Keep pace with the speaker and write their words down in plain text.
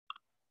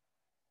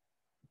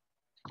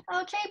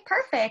Okay,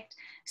 perfect.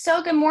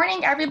 So good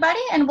morning, everybody,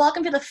 and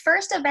welcome to the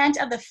first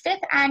event of the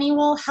 5th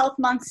Annual Health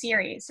Month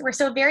series. We're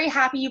so very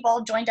happy you've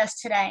all joined us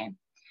today.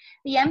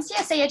 The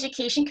MCSA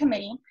Education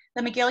Committee,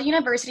 the McGill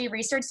University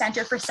Research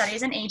Center for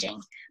Studies in Aging,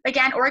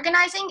 began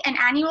organizing an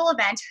annual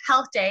event,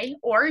 Health Day,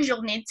 or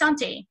Journée de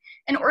Santé,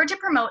 in order to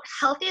promote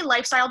healthy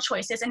lifestyle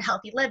choices and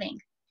healthy living.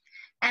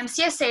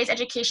 MCSA's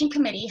Education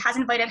Committee has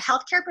invited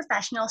healthcare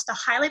professionals to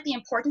highlight the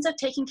importance of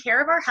taking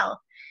care of our health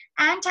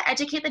and to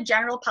educate the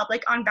general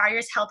public on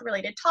various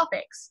health-related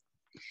topics.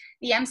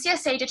 The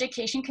MCSA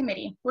Education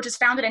Committee, which was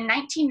founded in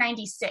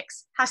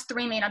 1996, has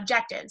three main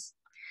objectives: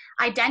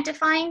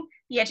 identifying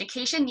the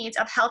education needs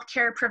of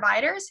healthcare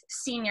providers,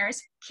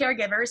 seniors,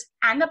 caregivers,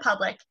 and the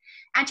public,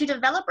 and to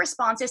develop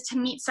responses to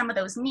meet some of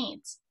those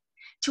needs;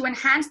 to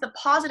enhance the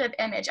positive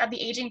image of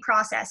the aging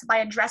process by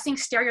addressing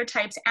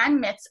stereotypes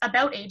and myths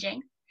about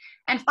aging;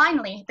 and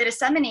finally, the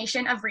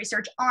dissemination of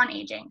research on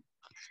aging.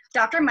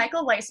 Dr.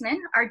 Michael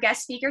Weissman, our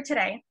guest speaker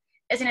today,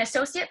 is an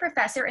associate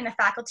professor in the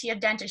Faculty of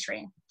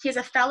Dentistry. He is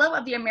a fellow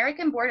of the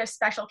American Board of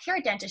Special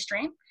Care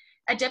Dentistry,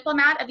 a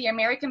diplomat of the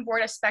American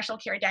Board of Special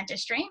Care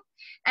Dentistry,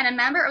 and a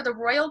member of the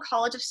Royal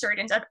College of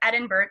Surgeons of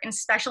Edinburgh in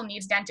special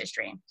needs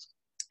dentistry.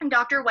 And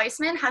Dr.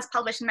 Weissman has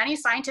published many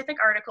scientific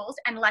articles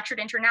and lectured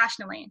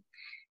internationally.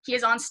 He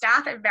is on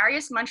staff at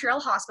various Montreal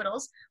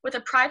hospitals with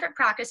a private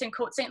practice in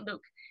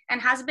Côte-Saint-Luc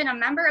and has been a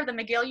member of the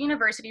McGill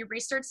University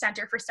Research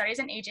Center for Studies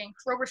in Aging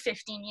for over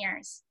 15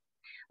 years.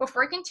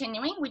 Before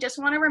continuing, we just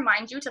want to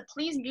remind you to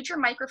please mute your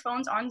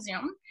microphones on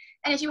Zoom.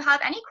 And if you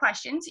have any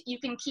questions, you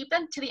can keep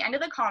them to the end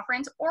of the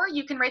conference, or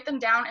you can write them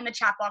down in the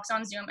chat box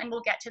on Zoom and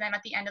we'll get to them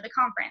at the end of the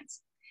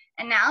conference.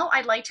 And now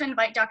I'd like to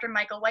invite Dr.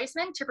 Michael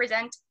Weissman to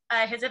present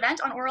his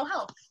event on oral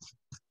health.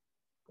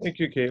 Thank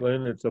you,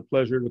 Caitlin. It's a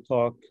pleasure to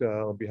talk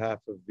on behalf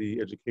of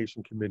the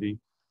Education Committee.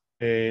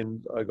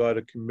 And I got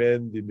to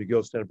commend the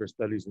McGill Center for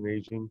Studies in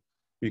Aging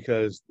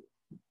because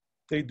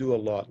they do a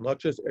lot, not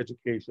just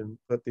education,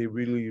 but they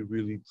really,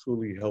 really,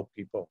 truly help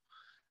people.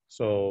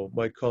 So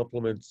my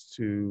compliments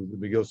to the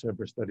McGill Center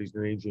for Studies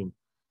in Aging.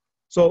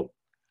 So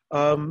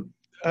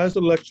as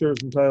the lecture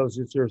is entitled,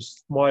 it's your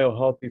Smile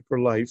Healthy for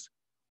Life,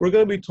 we're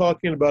going to be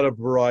talking about a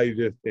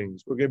variety of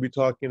things. We're going to be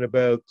talking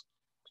about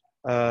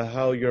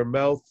how your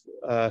mouth,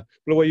 by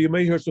the way, you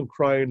may hear some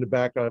crying in the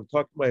background. I'm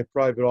talking to my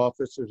private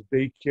office. There's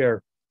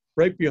daycare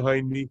right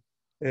behind me.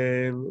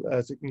 And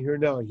as you can hear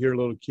now, I hear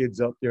little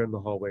kids out there in the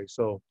hallway.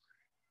 So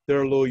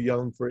they're a little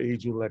young for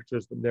aging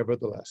lectures, but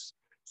nevertheless.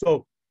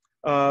 So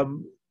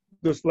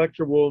this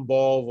lecture will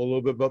involve a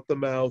little bit about the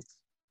mouth,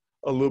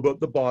 a little bit about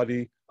the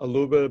body, a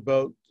little bit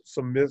about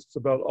some myths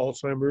about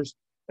Alzheimer's,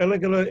 and I'm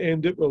going to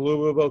end it with a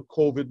little bit about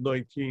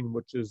COVID-19,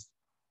 which is,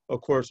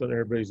 of course, on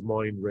everybody's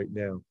mind right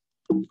now.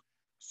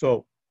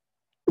 So,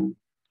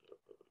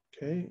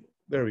 okay,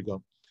 there we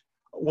go.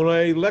 When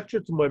I lecture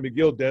to my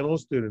McGill dental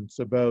students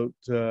about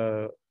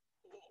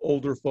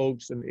older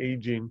folks and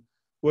aging,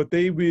 what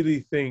they really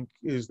think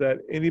is that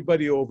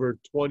anybody over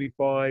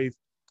 25,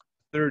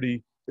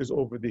 30 is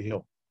over the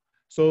hill.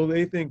 So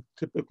they think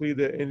typically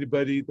that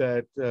anybody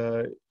that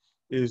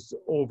is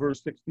over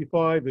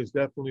 65 is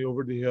definitely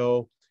over the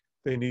hill.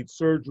 They need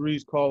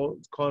surgeries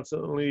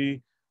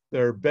constantly.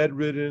 They're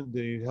bedridden.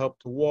 They need help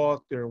to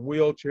walk. They're in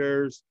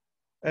wheelchairs.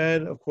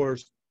 And of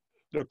course,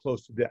 they're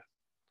close to death.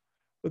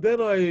 But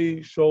then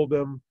I show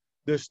them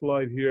this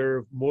slide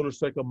here,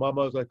 motorcycle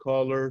mama, as I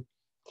call her,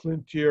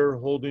 Clint here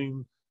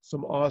holding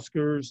some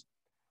Oscars.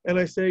 And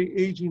I say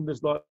aging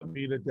does not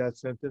mean a death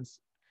sentence.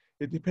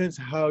 It depends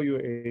how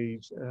you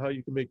age and how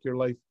you can make your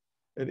life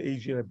and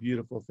aging a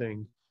beautiful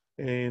thing.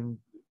 And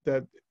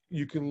that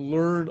you can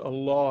learn a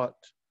lot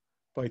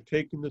by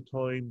taking the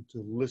time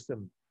to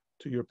listen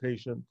to your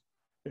patient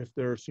if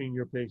they're a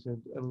senior patient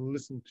and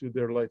listen to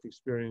their life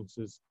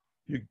experiences.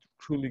 You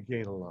truly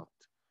gain a lot.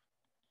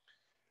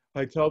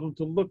 I tell them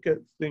to look at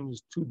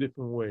things two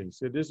different ways.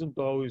 It isn't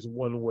always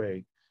one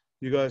way.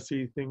 You got to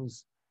see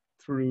things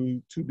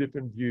through two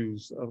different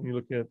views when you're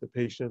looking at the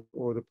patient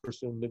or the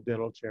person in the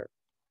dental chair.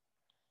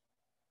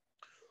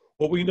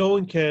 What we know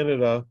in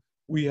Canada,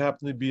 we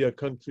happen to be a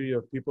country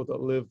of people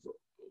that live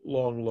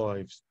long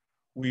lives.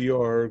 We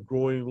are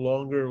growing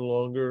longer and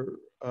longer,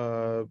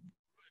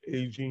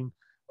 aging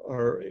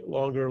are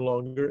longer and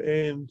longer,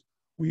 and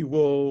we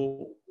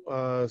will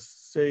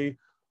say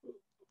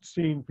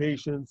seeing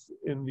patients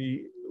in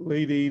the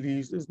late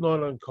 80s is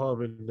not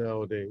uncommon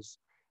nowadays.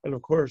 And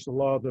of course, a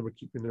lot of them are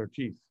keeping their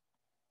teeth.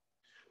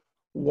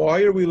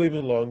 Why are we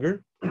living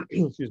longer?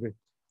 Excuse me.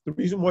 The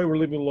reason why we're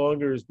living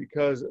longer is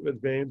because of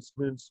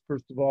advancements,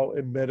 first of all,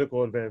 in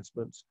medical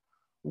advancements.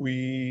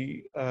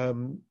 We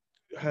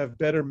have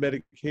better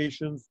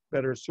medications,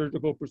 better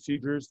surgical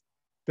procedures,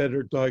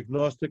 better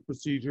diagnostic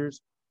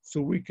procedures, so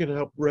we can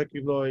help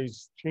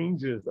recognize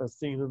changes as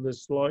seen in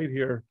this slide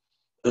here.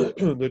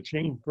 The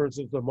change, for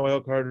instance, of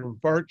myocardial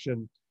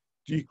infarction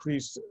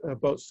decreased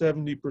about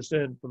 70%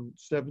 from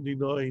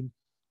 79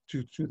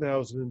 to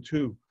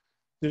 2002.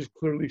 This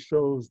clearly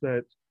shows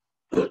that,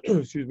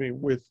 excuse me,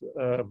 with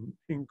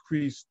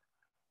increased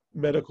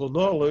medical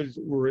knowledge,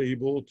 we're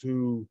able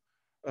to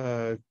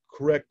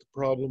correct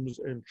problems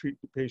and treat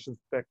the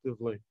patients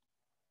effectively.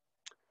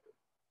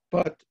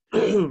 But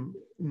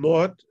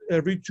not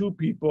every two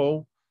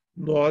people,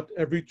 not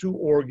every two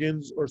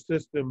organs or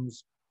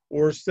systems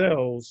or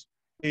cells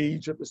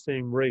age at the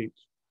same rate.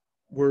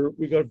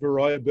 We got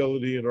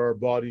variability in our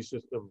body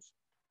systems.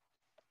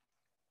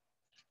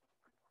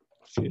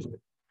 Excuse me.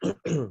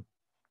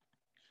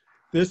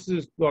 This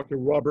is Dr.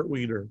 Robert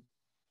Weiner.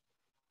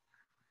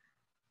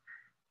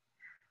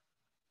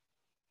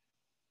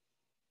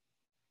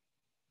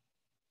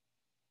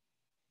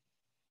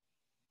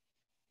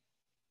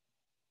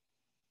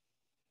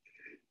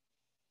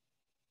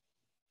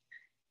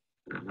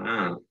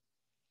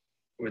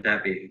 Would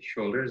that be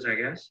shoulders, I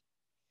guess?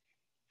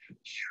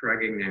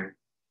 Shrugging there.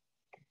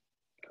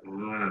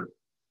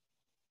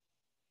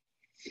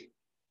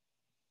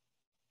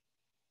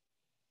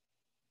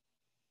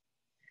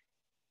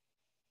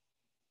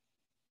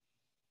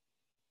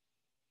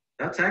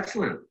 That's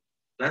excellent.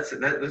 Those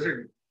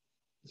are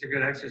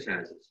good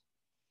exercises.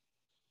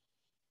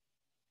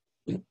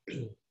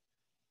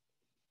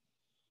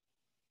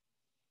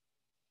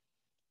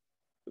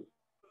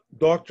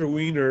 Dr.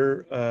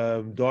 Weiner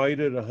died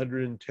at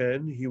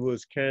 110. He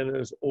was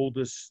Canada's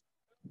oldest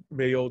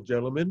male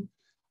gentleman.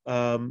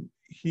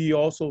 He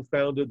also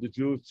founded the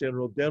Jewish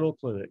General Dental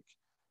Clinic,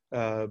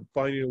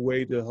 finding a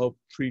way to help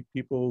treat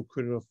people who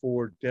couldn't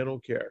afford dental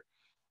care.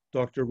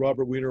 Dr.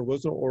 Robert Weiner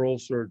was an oral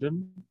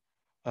surgeon.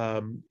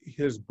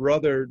 His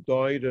brother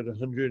died at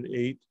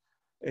 108,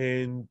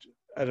 and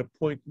at a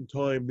point in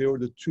time, they were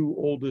the two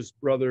oldest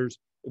brothers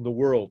in the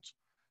world.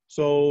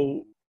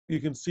 So you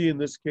can see in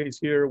this case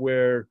here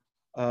where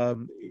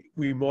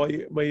we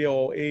may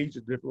all age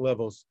at different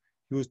levels.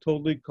 He was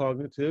totally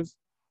cognitive.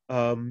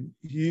 He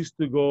used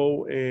to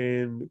go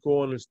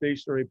on a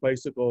stationary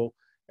bicycle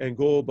and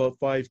go about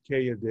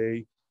 5K a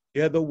day. He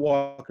had the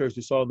walkers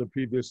you saw in the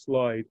previous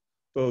slide,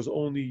 but was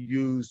only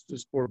used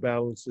just for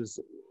balances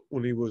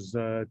when he was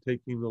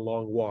taking the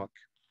long walk.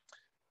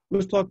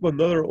 Let's talk about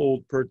another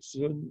old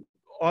person,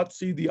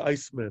 Otzi the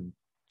Iceman.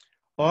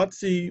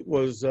 Otzi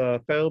was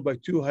found by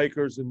two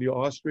hikers in the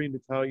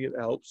Austrian-Italian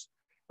Alps,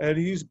 and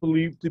he's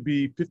believed to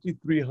be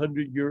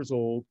 5,300 years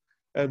old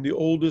and the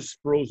oldest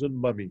frozen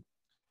mummy.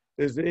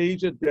 His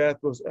age at death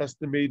was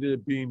estimated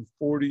at being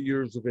 40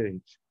 years of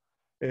age.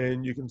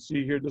 And you can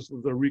see here, this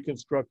was a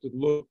reconstructed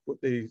look, what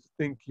they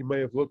think he may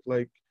have looked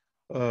like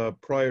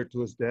prior to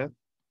his death.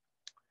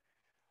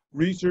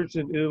 Research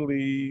in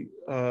Italy,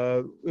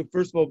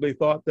 first of all, they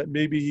thought that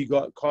maybe he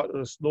got caught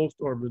in a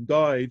snowstorm and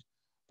died,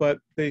 but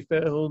they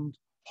found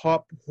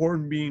hop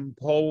hornbeam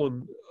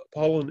pollen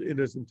in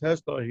his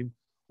intestine,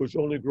 which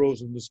only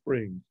grows in the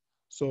spring.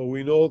 So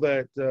we know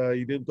that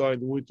he didn't die in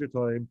the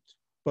wintertime,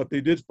 but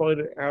they did find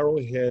an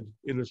arrowhead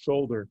in his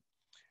shoulder.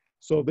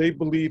 So they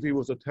believe he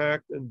was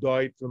attacked and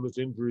died from his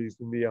injuries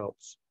in the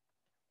Alps.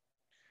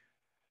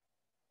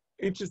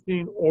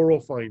 Interesting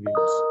oral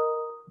findings.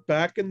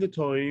 Back in the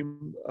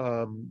time,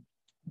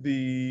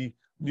 the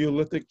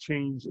Neolithic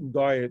change in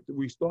diet,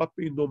 we stopped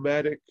being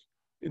nomadic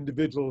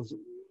individuals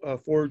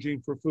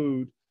foraging for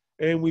food,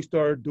 and we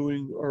started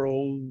doing our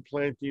own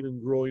planting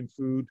and growing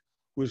food,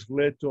 which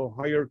led to a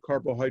higher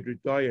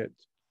carbohydrate diet.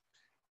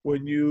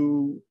 When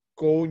you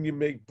go and you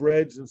make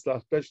breads and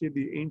stuff, especially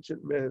the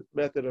ancient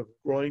method of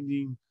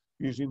grinding,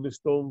 using the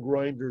stone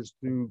grinders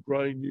to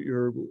grind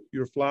your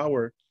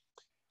flour,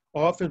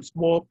 often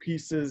small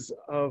pieces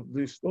of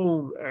the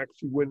stone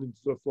actually went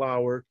into the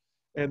flour,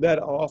 and that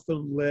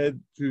often led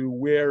to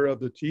wear of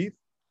the teeth.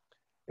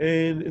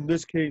 And in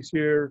this case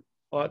here,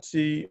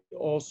 Otzi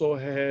also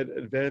had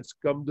advanced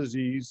gum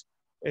disease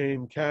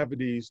and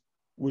cavities,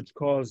 which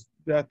caused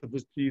death of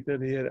his teeth,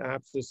 and he had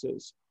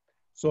abscesses.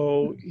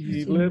 So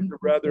he lived a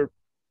rather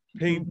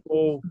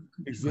painful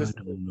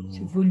existence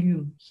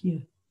volume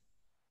here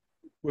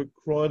with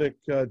chronic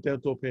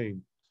dental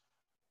pain.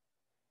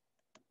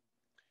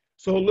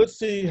 So let's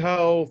see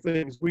how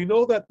we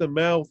know that the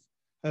mouth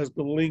has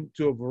been linked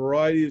to a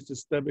variety of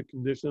systemic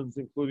conditions,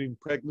 including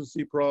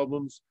pregnancy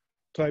problems,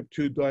 type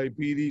 2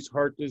 diabetes,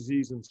 heart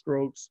disease, and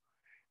strokes.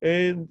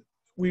 And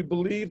we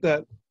believe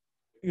that,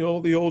 you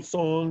know, the old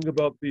song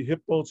about the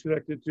hip bone's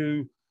connected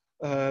to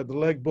the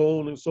leg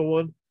bone and so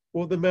on.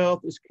 Well, the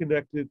mouth is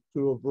connected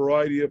to a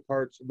variety of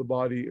parts of the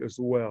body as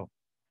well.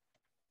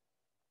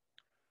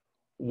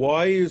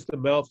 Why is the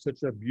mouth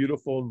such a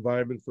beautiful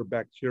environment for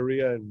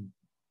bacteria and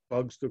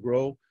bugs to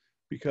grow?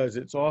 Because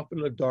it's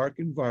often a dark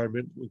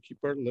environment. We keep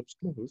our lips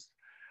closed.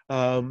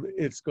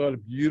 It's got a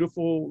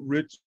beautiful,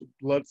 rich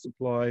blood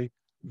supply,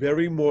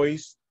 very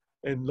moist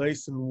and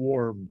nice and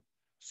warm.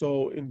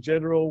 So in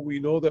general, we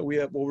know that we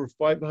have over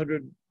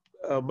 500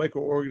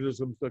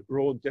 microorganisms that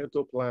grow in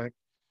dental plaque,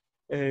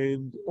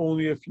 and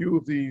only a few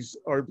of these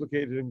are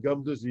implicated in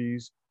gum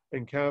disease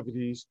and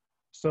cavities.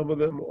 Some of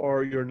them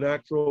are your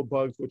natural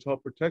bugs, which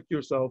help protect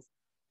yourself,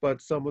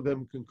 but some of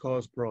them can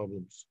cause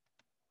problems.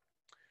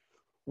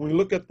 When we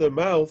look at the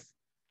mouth,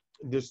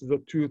 this is a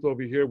tooth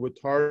over here with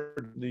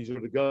tartar, these are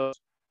the gums.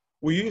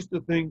 We used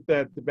to think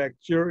that the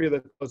bacteria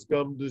that cause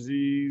gum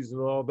disease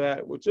and all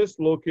that was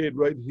just located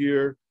right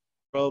here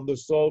around the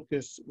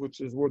sulcus,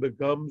 which is where the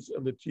gums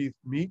and the teeth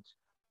meet.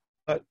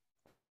 But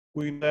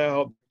we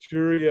now,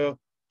 bacteria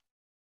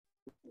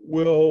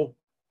will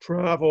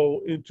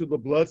travel into the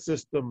blood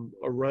system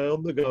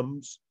around the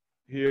gums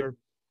here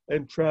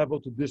and travel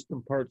to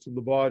distant parts of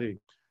the body.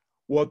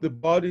 What the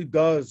body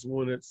does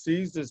when it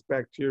sees this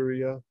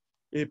bacteria,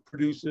 it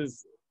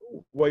produces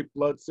white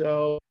blood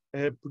cells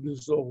and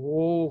produces a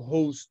whole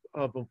host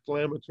of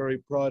inflammatory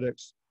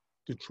products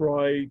to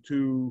try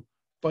to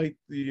fight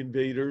the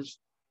invaders,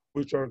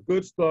 which are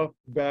good stuff,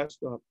 bad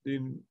stuff.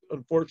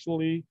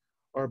 Unfortunately,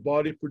 our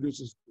body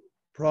produces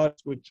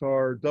products which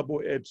are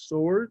double-edged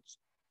swords.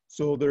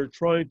 So they're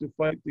trying to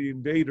fight the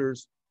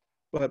invaders,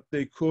 but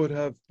they could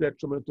have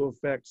detrimental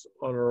effects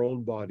on our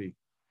own body.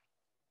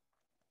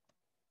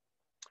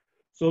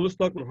 So let's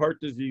talk about heart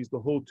disease, the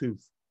whole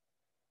tooth.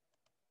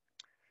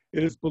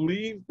 It is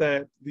believed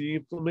that the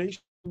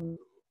inflammation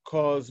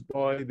caused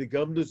by the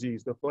gum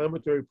disease, the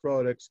inflammatory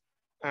products,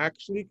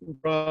 actually can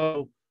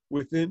travel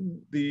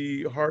within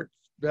the heart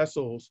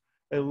vessels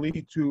and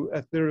lead to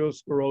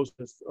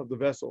atherosclerosis of the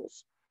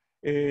vessels.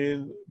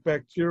 And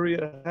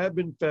bacteria have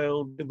been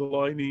found in the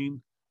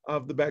lining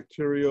of the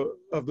bacteria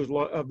of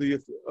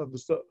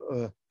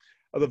the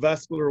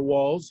vascular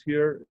walls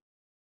here,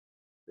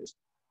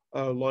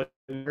 lining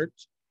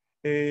heart.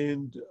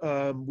 And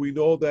we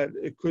know that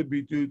it could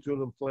be due to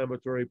an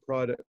inflammatory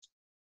product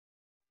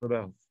in the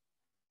mouth.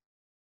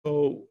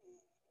 So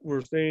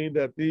we're saying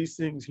that these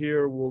things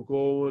here will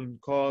go and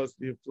cause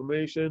the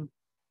inflammation,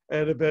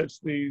 and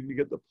eventually you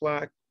get the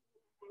plaque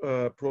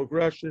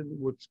progression,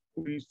 which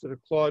leads to the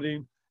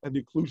clotting and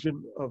the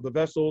occlusion of the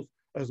vessels,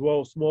 as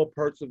well as small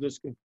parts of this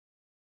can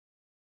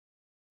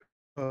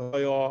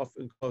fly off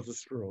and cause a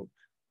stroke,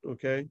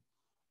 okay?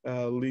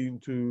 Leading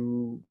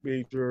to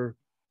major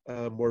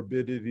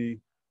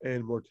morbidity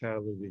and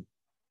mortality.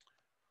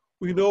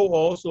 We know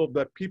also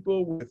that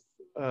people with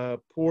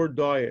poor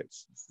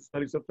diets,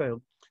 studies have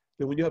found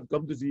that when you have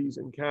gum disease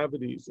and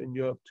cavities and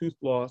you have tooth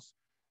loss,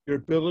 your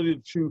ability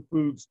to chew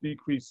foods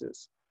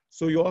decreases.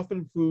 So you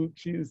often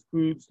choose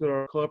foods that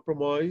are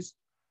compromised,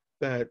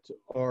 that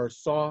are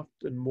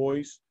soft and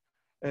moist,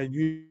 and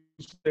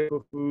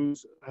usually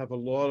foods have a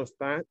lot of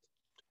fat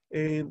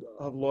and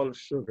have a lot of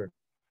sugar.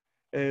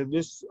 And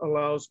this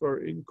allows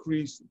for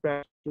increased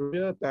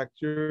bacteria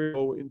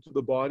go into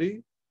the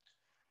body,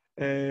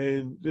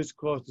 and this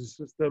causes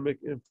systemic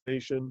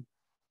inflammation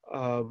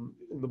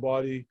in the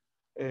body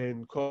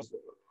and causes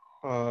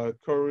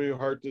coronary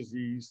heart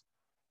disease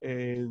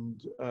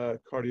and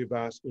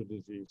cardiovascular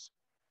disease.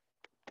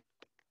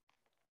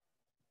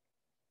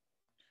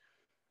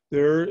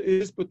 There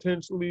is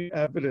potentially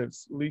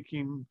evidence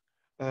linking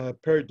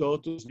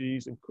periodontal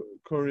disease and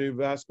coronary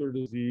vascular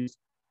disease,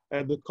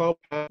 and the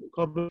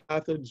common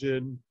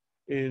pathogen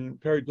in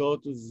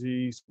periodontal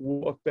disease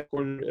will affect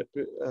coronary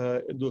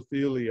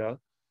endothelia.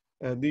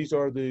 And these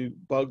are the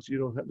bugs you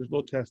don't have, there's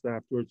no test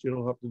afterwards, you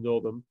don't have to know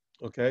them,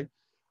 okay?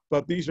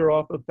 But these are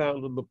often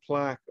found in the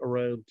plaque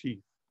around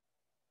teeth.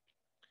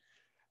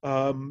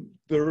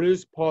 There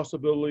is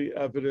possibility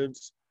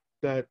evidence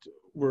that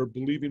we're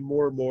believing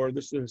more and more, and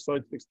this is a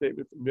scientific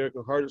statement from the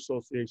American Heart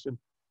Association,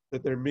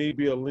 that there may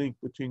be a link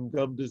between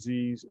gum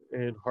disease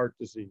and heart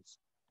disease.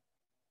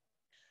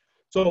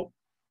 So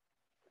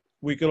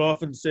we can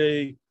often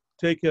say,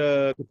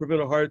 to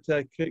prevent a heart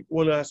attack, take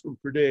 1 aspirin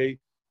per day,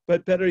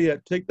 but better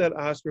yet, take that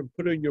aspirin,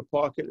 put it in your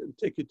pocket and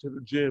take it to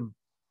the gym.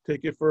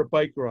 Take it for a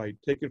bike ride,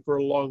 take it for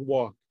a long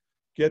walk.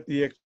 Get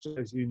the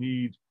exercise you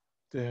need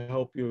to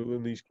help you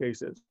in these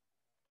cases.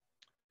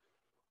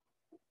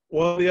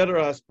 One of the other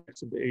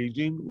aspects of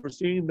aging, we're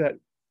seeing that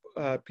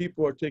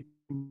people are taking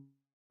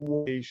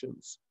more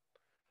medications.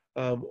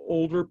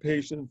 Older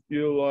patients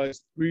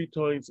utilize 3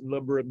 times the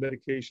number of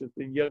medications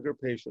than younger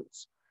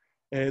patients,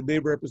 and they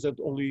represent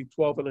only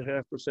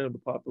 12.5% of the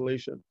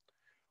population.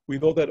 We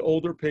know that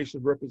older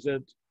patients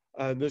represent,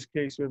 in this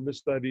case, in this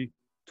study,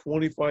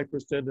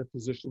 25% of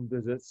physician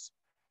visits.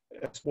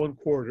 That's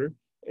 1/4.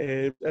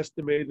 And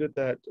estimated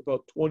that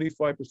about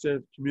 25%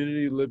 of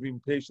community living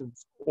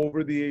patients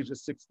over the age of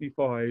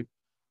 65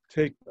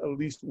 take at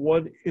least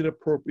 1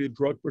 inappropriate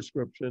drug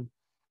prescription,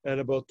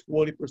 and about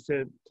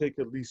 20% take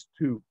at least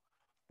 2.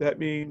 That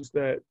means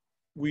that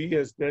we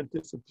as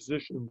dentists and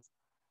physicians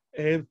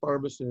and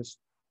pharmacists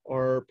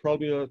are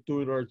probably not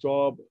doing our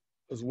job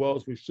as well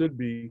as we should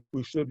be.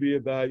 We should be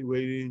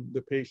evaluating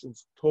the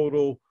patient's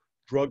total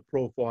drug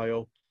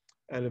profile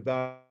and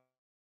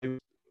evaluating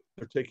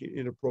they're taking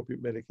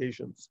inappropriate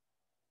medications.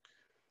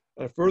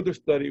 A further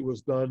study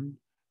was done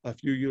a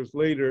few years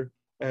later,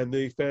 and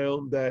they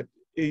found that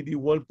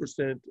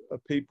 81%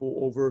 of people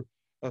over,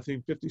 I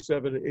think,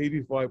 57 and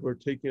 85 were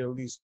taking at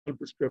least 1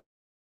 prescription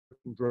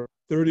drug.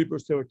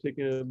 30% were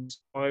taking at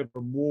least 5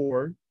 or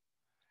more,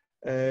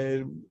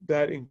 and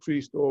that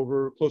increased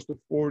over close to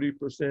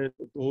 40%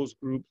 of those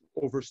groups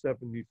over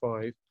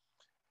 75.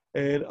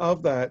 And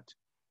of that,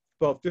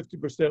 about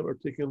 50% are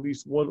taking at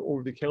least 1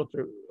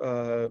 over-the-counter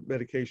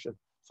medication.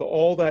 So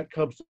all that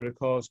comes to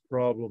cause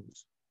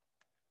problems.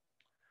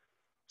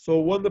 So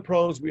one of the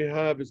problems we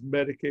have is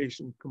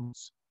medication.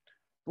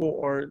 people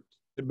aren't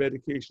the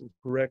medication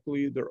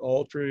correctly, they're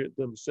altering it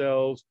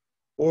themselves,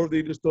 or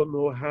they just don't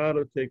know how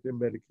to take their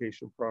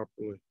medication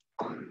properly.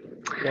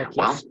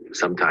 Well,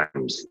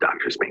 sometimes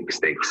doctors make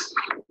mistakes.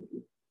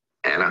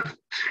 Anna,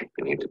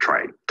 you need to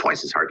try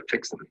twice as hard to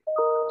fix them.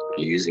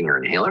 You're using your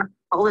inhaler?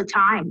 All the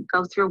time.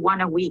 Go through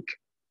one a week.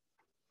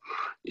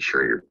 You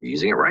sure you're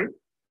using it right?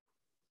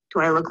 Do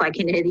I look like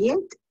an idiot?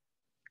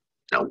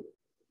 No.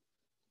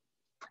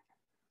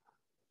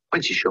 Why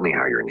don't you show me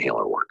how your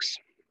inhaler works?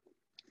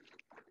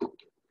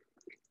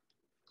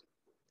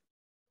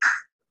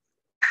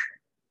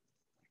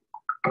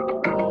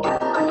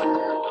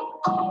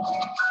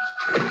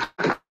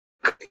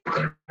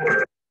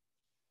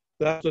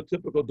 That's a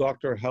typical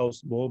Dr.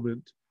 House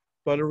moment.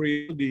 But in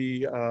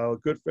reality, a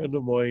good friend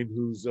of mine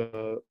who's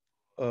a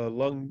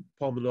lung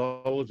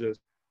pulmonologist,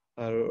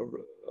 a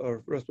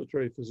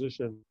respiratory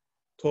physician,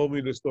 told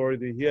me the story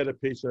that he had a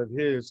patient of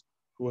his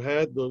who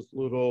had those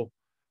little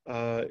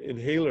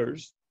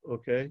inhalers,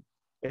 okay?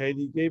 And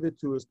he gave it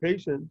to his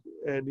patient,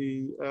 and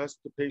he asked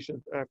the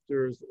patient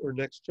after her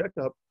next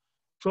checkup,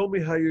 show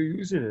me how you're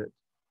using it.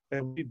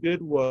 And what he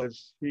did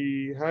was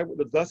he had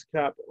the dust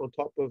cap on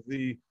top of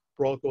the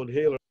broncho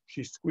inhaler.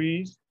 She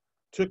squeezed,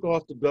 took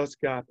off the dust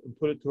cap, and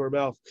put it to her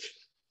mouth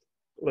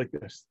like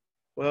this.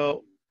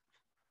 Well,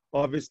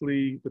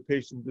 obviously, the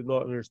patient did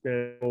not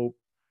understand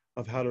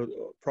of how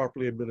to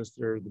properly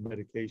administer the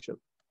medication.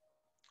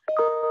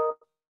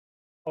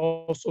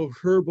 Also,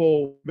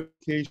 herbal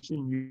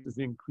medication use is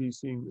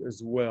increasing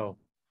as well.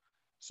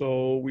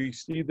 So we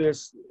see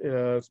this,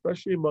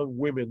 especially among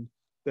women,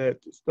 that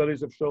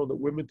studies have shown that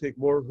women take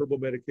more herbal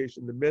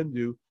medication than men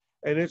do,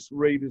 and its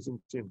rate is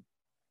increasing.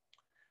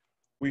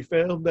 We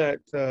found that,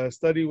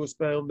 study was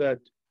found that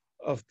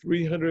of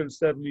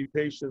 370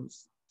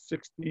 patients,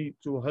 60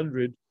 to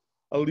 100,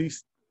 at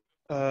least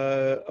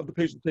of the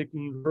patients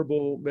taking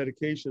herbal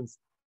medications,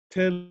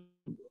 10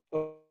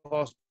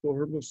 hospital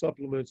herbal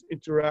supplements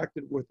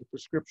interacted with the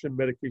prescription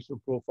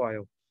medication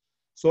profile.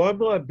 So I'm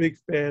not a big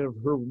fan of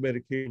herbal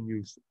medication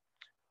use.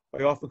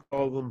 I often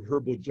call them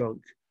herbal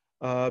junk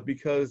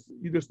because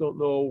you just don't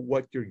know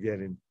what you're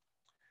getting.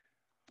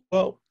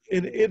 Well,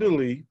 in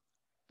Italy,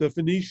 the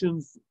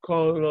Phoenicians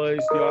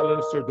colonized the island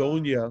of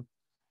Sardinia,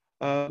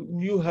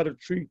 knew how to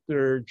treat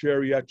their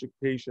geriatric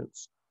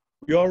patients.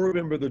 We all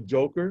remember the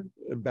Joker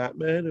in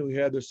Batman, who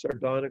had the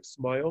sardonic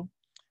smile.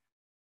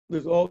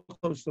 This all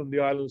comes from the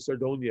island of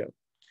Sardinia.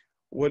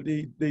 What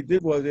they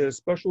did was they had a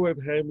special way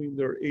of handling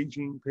their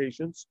aging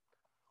patients.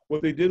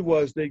 What they did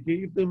was they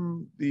gave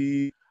them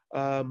the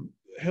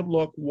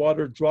hemlock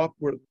water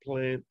droplet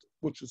plant,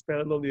 which was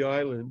found on the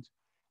island,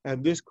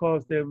 and this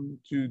caused them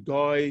to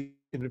die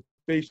in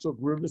facial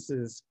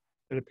grimaces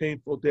and a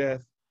painful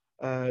death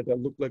that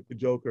looked like the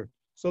Joker.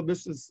 So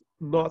this is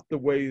not the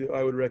way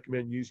I would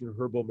recommend using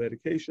herbal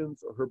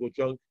medications or herbal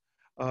junk.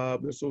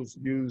 This was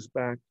used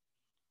back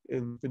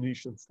in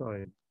Phoenicians'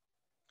 time.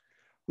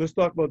 Let's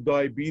talk about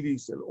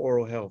diabetes and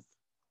oral health.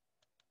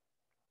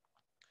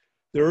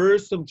 There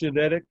is some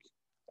genetic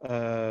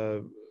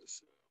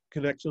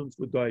connections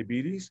with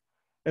diabetes,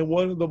 and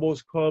one of the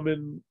most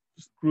common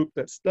group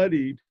that's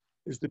studied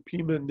is the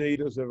Pima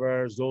natives of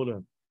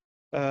Arizona.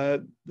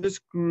 This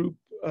group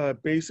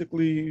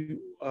basically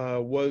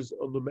was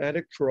a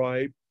nomadic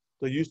tribe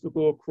that used to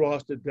go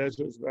across the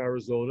deserts of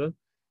Arizona,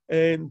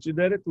 and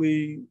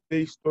genetically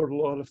they stored a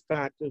lot of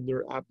fat in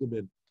their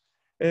abdomen.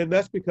 And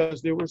that's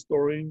because they were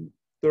storing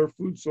their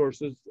food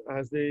sources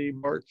as they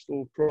marched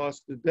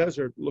across the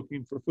desert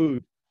looking for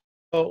food.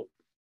 Well,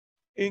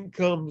 in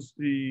comes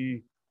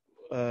the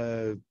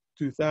 2000,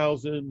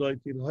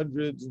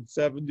 1900s and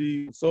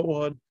 70s and so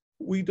on.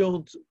 We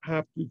don't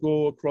have to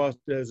go across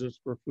deserts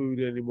for food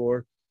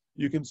anymore.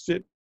 You can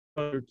sit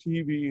on your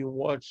TV and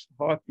watch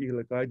hockey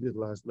like I did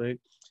last night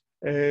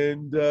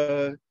and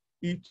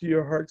eat to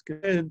your heart's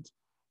content.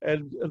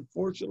 And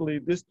unfortunately,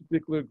 this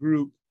particular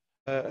group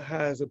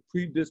has a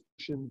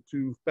predisposition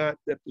to fat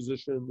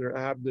deposition in their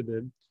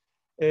abdomen,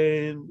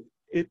 and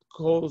it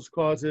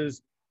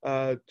causes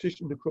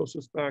tissue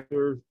necrosis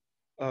factor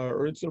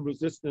or insulin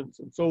resistance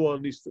and so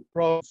on. These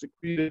products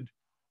secreted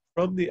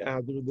from the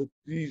abdomen, that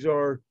these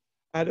are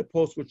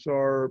adipose, which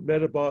are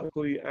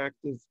metabolically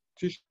active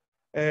tissue,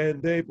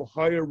 and they have a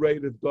higher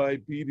rate of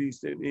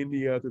diabetes than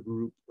any other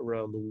group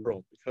around the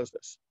world because of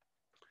this.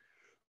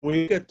 When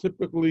you get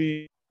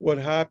typically what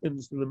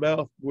happens in the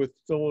mouth with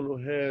someone who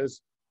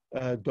has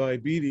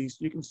diabetes,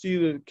 you can see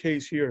the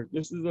case here.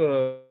 This is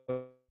a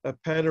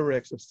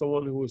Panorex of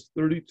someone who was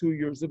 32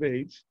 years of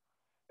age,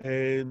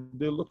 and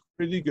they look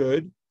pretty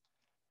good.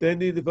 Then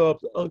they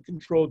developed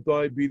uncontrolled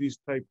diabetes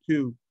type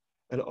 2,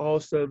 and all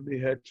of a sudden they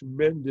had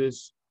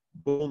tremendous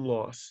bone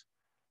loss.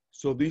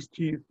 So these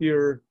teeth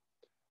here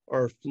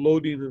are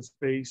floating in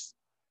space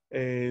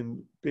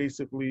and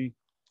basically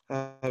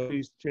have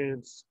a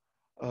chance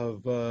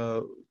of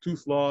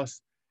tooth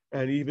loss,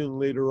 and even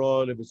later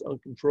on, if it's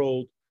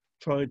uncontrolled,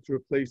 trying to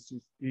replace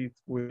these teeth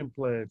with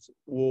implants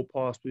will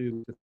possibly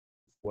live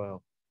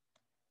well.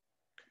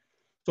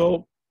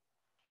 So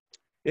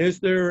Is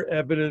there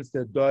evidence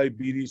that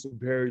diabetes and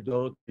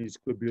periodontitis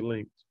could be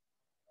linked?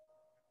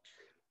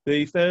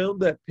 They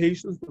found that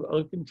patients with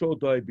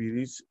uncontrolled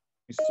diabetes,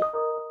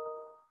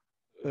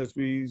 as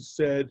we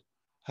said,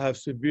 have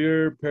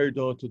severe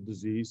periodontal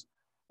disease,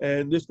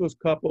 and this was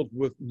coupled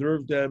with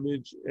nerve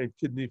damage and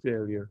kidney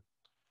failure.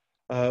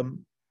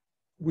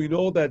 We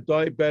know that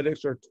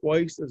diabetics are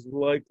twice as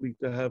likely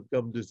to have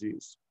gum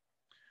disease.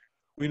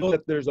 We know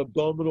that there's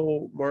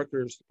abdominal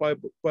markers,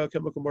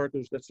 biochemical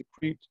markers that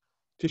secrete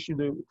tissue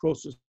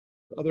necrosis,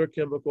 other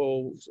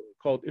chemicals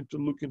called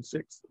interleukin-6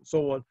 and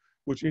so on,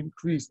 which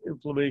increase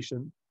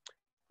inflammation.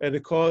 And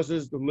it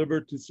causes the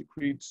liver to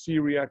secrete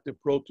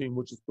C-reactive protein,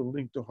 which is the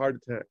link to heart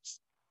attacks.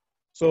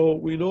 So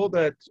we know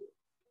that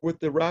with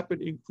the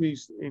rapid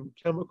increase in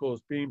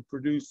chemicals being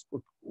produced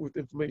with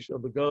inflammation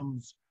of the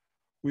gums,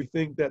 we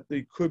think that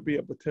there could be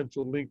a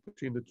potential link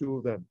between the two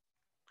of them.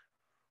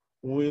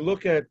 When we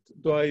look at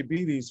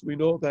diabetes, we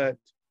know that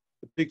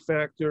the big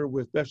factor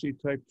with especially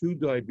type 2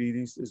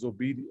 diabetes is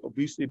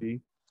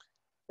obesity.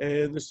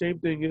 And the same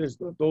thing is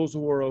that those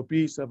who are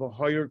obese have a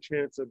higher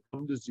chance of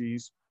gum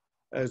disease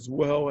as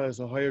well as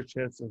a higher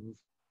chance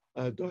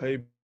of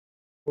diabetes.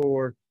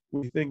 Or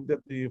we think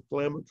that the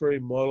inflammatory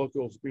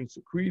molecules being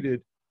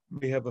secreted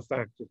may have a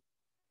factor.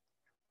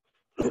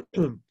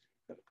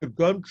 Could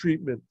gum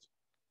treatment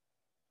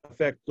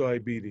affect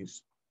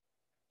diabetes?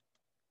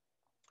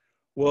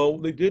 Well,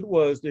 what they did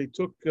was they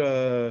took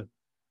 2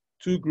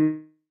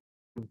 groups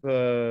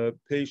of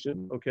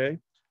patients, okay,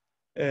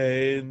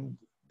 and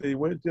they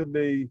went and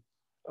they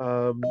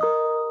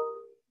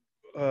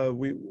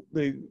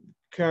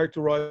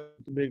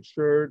characterized to make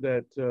sure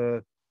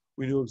that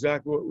we knew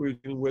exactly what we were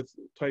dealing with: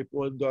 type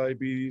 1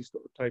 diabetes,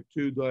 type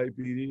 2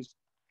 diabetes,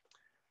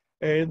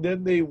 and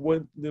then they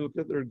went and they looked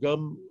at their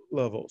gum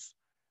levels.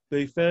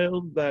 They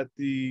found that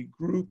the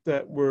group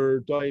that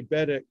were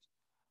diabetic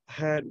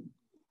had,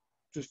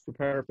 just to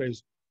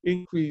paraphrase,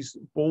 increased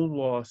bone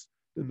loss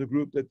than the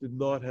group that did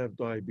not have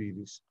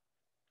diabetes.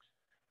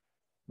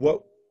 When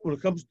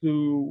it comes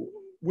to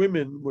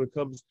women, when it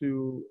comes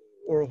to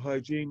oral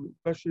hygiene,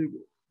 especially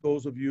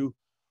those of you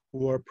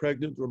who are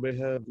pregnant or may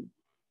have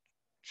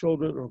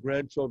children or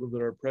grandchildren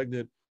that are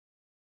pregnant,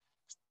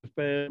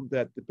 found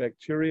that the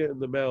bacteria in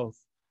the mouth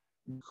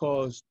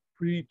cause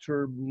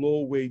preterm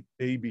low-weight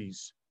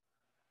babies.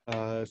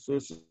 So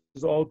this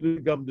is all due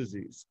to gum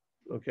disease,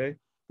 okay?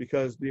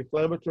 Because the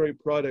inflammatory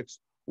products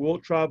will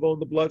travel in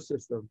the blood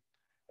system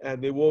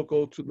and they will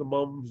go to the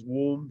mom's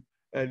womb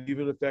and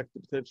even affect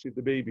potentially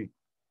the baby.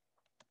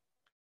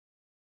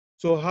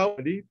 So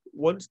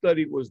one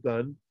study was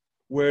done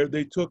where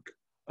they took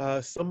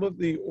some of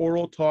the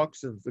oral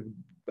toxins, the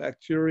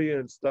bacteria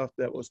and stuff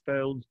that was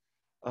found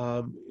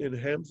in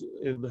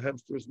the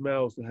hamster's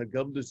mouths that had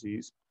gum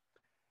disease,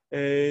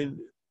 and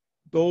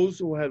those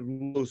who had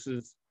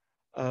doses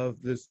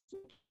of this,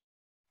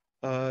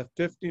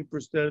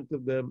 15%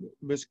 of them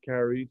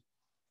miscarried,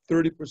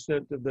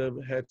 30% of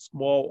them had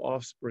small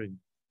offspring.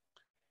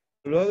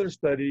 Another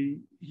study,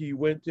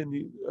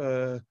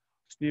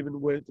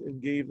 Stephen went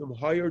and gave them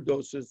higher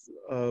doses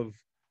of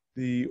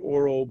the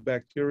oral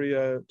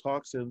bacteria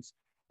toxins,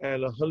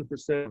 and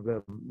 100% of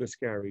them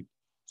miscarried.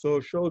 So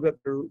it showed that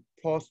there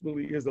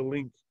possibly is a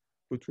link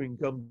between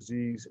gum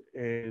disease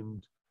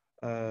and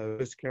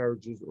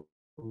miscarriages of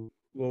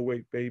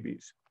low-weight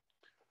babies.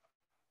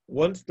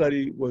 One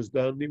study was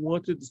done. They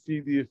wanted to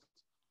see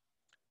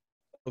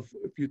if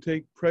you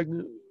take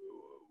pregnant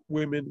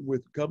women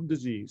with gum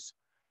disease,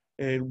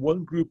 and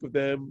one group of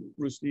them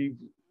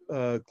received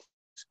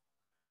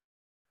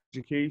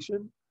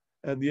education,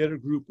 and the other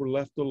group were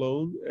left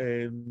alone,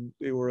 and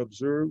they were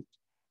observed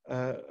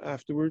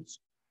afterwards.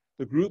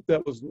 The group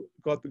that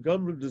got the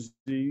gum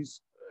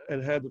disease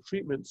and had the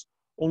treatments,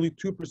 only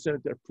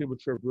 2% had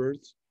premature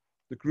births.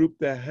 The group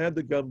that had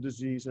the gum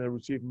disease and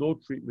received no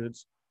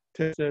treatments,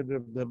 10%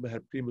 of them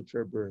had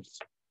premature births.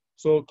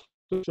 So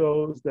it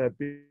shows that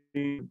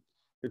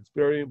it's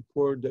very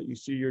important that you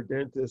see your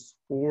dentist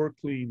for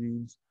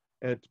cleanings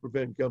and to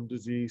prevent gum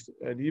disease.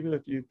 And even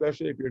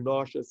especially if you're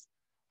nauseous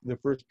in the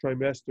first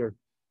trimester,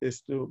 it's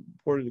still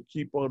important to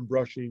keep on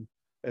brushing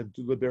and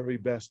do the very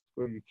best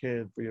where you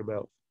can for your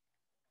mouth.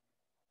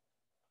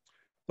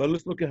 Now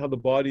let's look at how the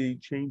body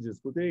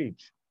changes with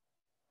age.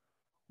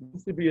 There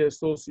needs to be an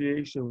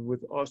association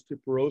with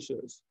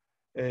osteoporosis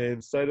and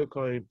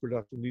cytokine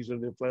production. These are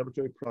the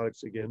inflammatory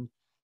products again,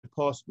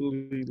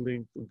 possibly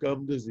linked to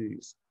gum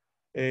disease.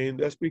 And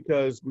that's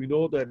because we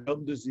know that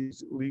gum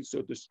disease leads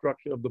to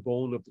destruction of the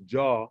bone of the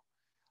jaw.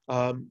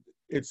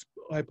 It's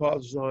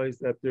hypothesized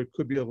that there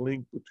could be a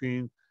link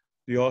between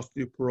the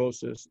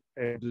osteoporosis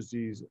and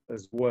disease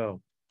as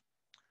well.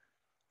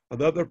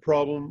 Another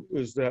problem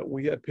is that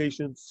we have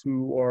patients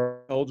who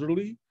are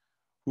elderly,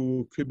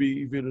 who could be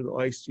even an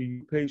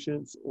ICU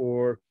patients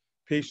or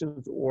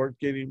patients who aren't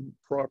getting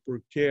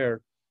proper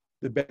care.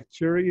 The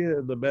bacteria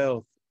in the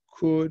mouth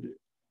could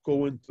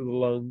go into the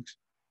lungs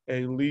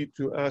and lead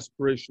to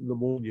aspiration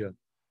pneumonia.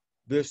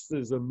 This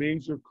is a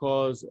major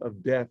cause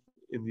of death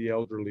in the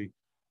elderly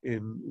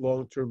in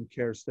long-term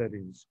care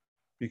settings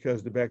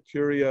because the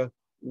bacteria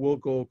will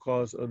go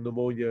cause a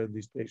pneumonia in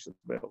these patients'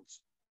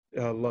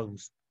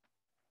 lungs.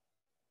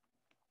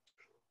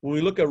 When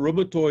we look at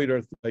rheumatoid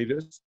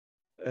arthritis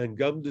and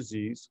gum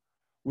disease,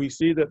 we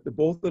see that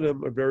both of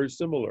them are very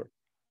similar.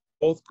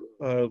 Both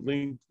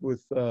linked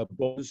with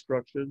bone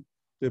destruction.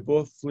 They're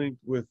both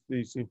linked with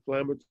these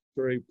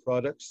inflammatory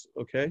products,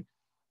 okay?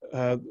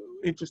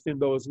 Interesting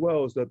though as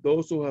well is that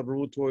those who have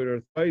rheumatoid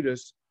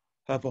arthritis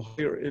have a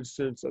higher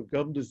incidence of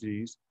gum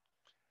disease,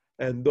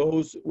 and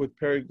those with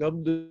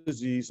perigum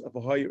disease have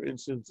a higher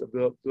incidence of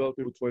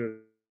developing rheumatoid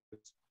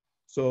arthritis.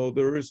 So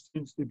there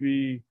seems to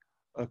be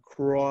a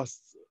cross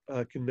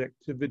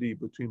connectivity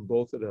between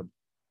both of them.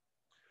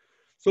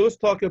 So let's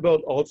talk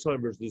about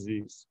Alzheimer's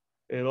disease.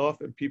 And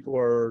often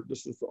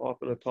this is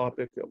often a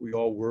topic that we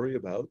all worry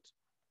about.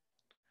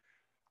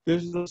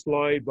 This is a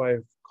slide by a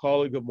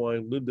colleague of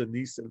mine, Linda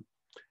Neeson.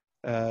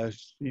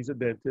 She's a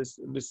dentist,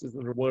 and this is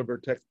one of her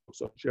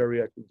textbooks on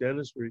geriatric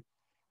dentistry.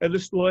 And the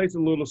slide's a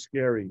little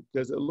scary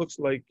because it looks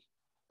like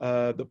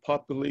the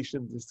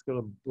population is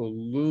going to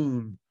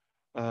balloon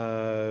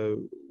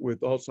with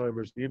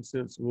Alzheimer's. The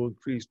incidence will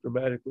increase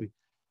dramatically.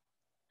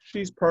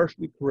 She's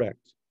partially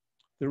correct.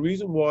 The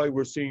reason why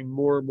we're seeing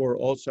more and more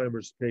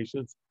Alzheimer's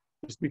patients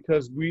is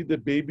because we, the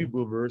baby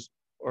boomers,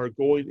 are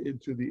going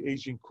into the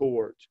aging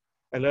cohort.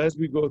 And as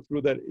we go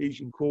through that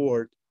aging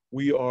cohort,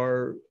 we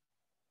are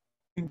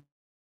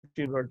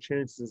increasing our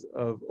chances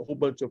of a whole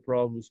bunch of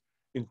problems,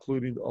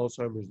 including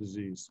Alzheimer's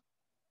disease.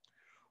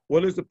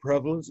 What is the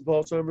prevalence of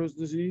Alzheimer's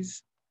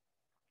disease?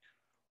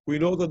 We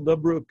know the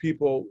number of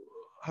people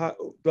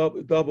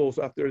doubles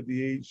after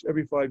the age,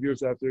 every 5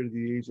 years after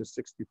the age of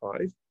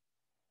 65.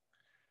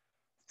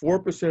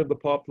 4% of the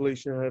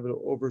population have it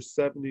over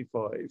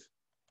 75,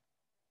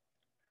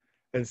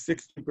 and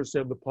 60%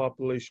 of the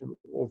population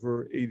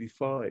over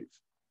 85.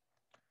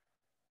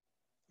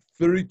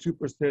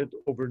 32%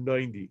 over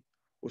 90.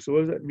 So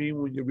what does that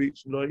mean when you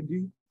reach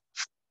 90?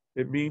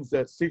 It means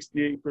that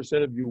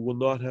 68% of you will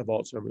not have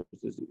Alzheimer's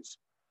disease.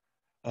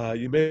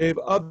 You may have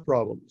other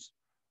problems,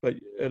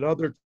 and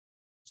other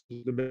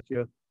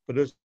dementia, but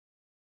there's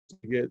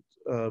to get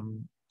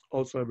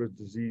Alzheimer's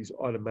disease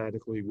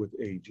automatically with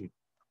aging.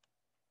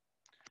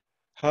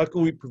 How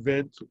can we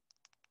prevent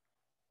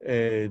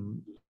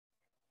and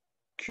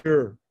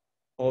cure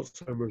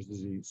Alzheimer's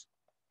disease?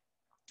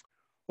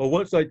 Well,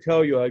 once I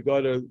tell you, I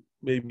gotta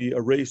maybe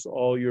erase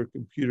all your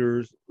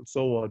computers and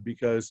so on,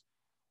 because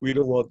we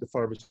don't want the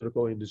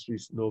pharmaceutical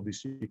industries to know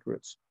these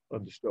secrets.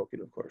 I'm just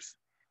joking, of course.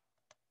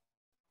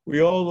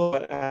 We all know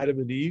about Adam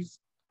and Eve.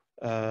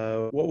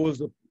 What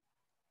was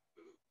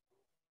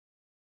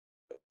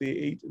they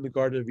ate in the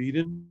Garden of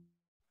Eden?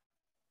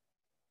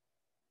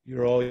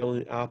 You're all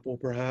yelling apple,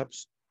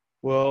 perhaps.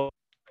 Well,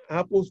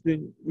 apples,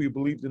 we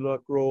believe, did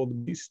not grow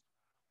in the East.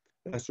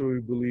 That's where we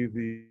believe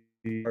the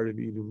Garden of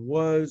Eden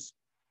was.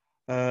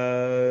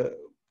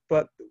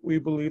 But we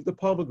believe the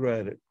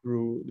pomegranate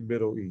grew in the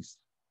Middle East.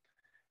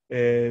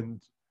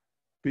 And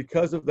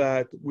because of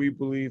that, we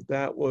believe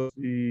that was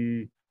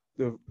the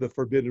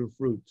forbidden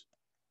fruit.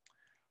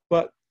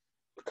 But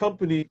a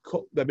company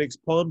that makes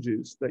palm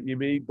juice that you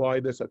may buy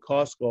this at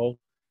Costco,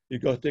 you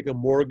got to take a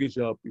mortgage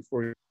out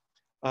before you.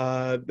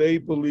 They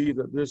believe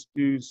that this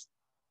juice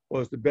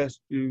was the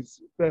best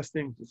juice, best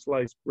thing to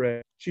slice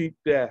bread, cheap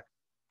death,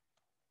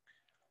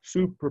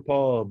 super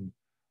palm,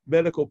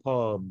 medical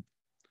palm.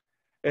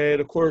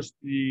 And of course,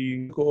 the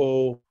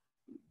medical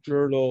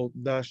journal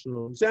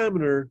National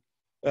Examiner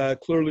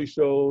clearly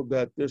showed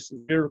that this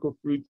miracle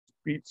fruit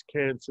beats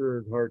cancer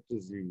and heart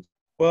disease.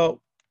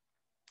 Well,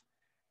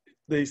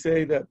 they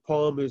say that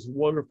palm is a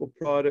wonderful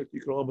product.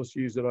 You can almost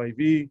use it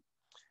IV.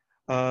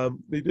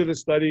 They did a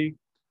study,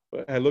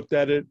 I looked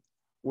at it,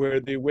 where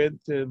they went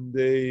and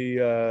they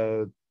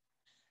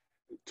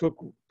took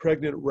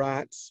pregnant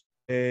rats,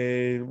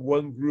 and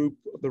one group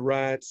of the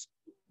rats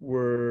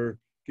were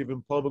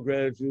given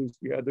pomegranate juice,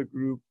 the other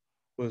group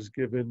was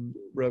given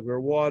regular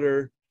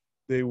water.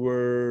 They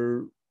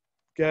were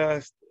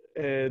gassed,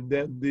 and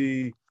then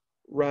the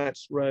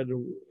rats ran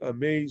a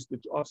maze, the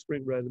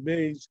offspring ran a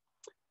maze,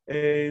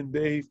 and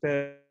they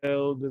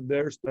found in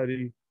their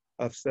study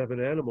of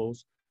 7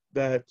 animals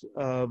that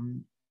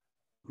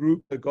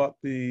group that got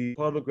the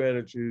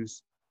pomegranate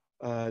juice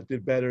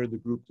did better than the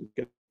group that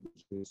get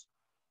the juice.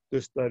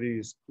 This study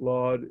is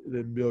flawed in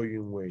a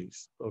million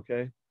ways,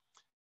 okay?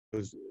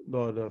 There's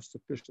not enough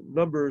sufficient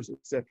numbers, et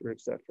cetera, et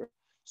cetera.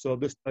 So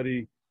this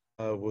study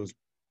was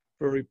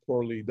very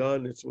poorly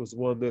done. It was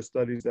one of the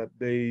studies that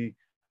they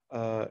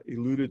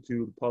alluded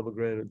to, the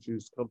pomegranate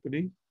juice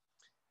company.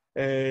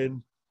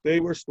 And they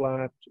were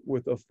slapped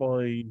with a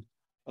fine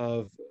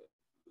of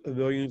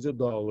millions of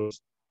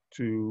dollars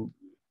to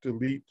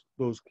delete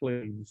those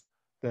claims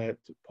that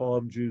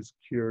palm juice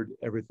cured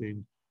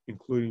everything,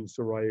 including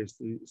psoriasis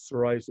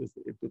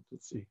and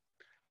impotency.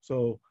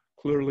 So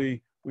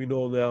clearly, we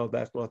know now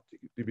that's not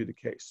to be the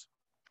case.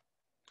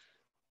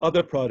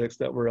 Other products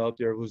that were out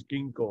there was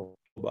ginkgo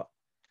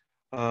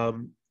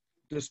biloba.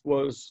 This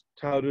was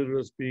touted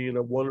as being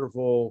a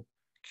wonderful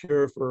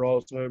cure for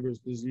Alzheimer's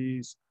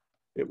disease.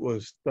 It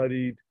was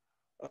studied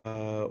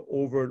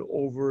over and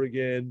over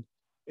again,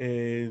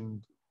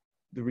 and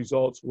the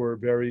results were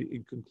very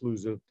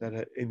inconclusive that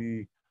had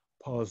any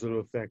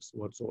positive effects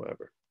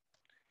whatsoever.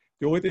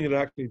 The only thing it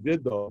actually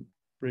did, though,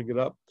 bring it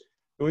up,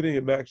 the only thing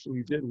it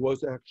actually did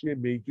was actually it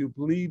made you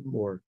bleed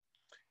more.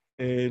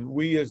 And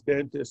we as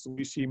dentists,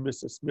 we see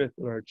Mrs. Smith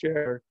in our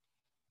chair,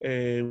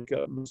 and we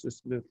got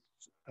Mrs. Smith's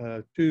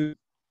tooth,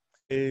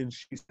 and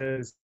she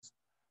says,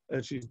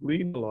 and she's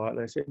bleeding a lot.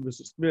 And I say,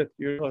 Mrs. Smith,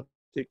 you're not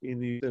taking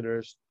any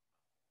thinners.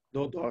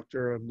 No,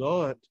 doctor, I'm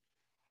not.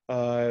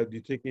 Do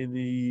you take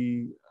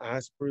any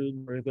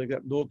aspirin or anything like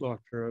that? No,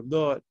 doctor, I'm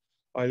not.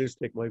 I just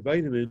take my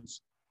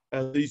vitamins.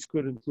 And these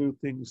could include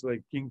things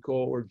like ginkgo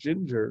or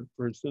ginger,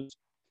 for instance,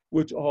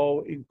 which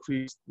all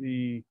increase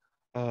the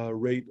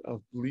rate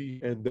of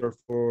bleed and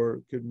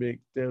therefore could make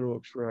dental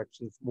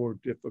extractions more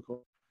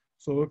difficult.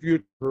 So if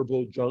you're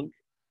herbal junk,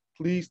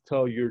 please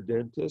tell your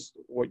dentist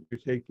what you're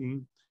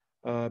taking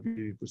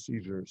between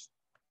procedures.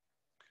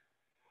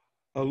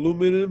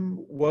 Aluminum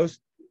was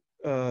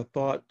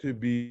thought to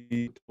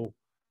be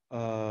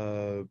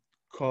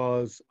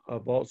cause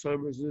of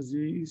Alzheimer's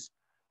disease.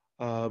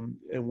 And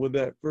when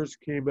that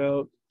first came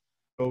out,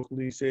 I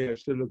openly say I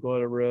should have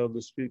gone around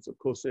the streets of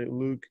Côte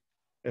Saint-Luc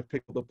and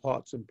picked up the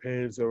pots and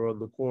pans that were on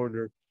the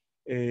corner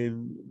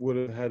and would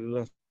have had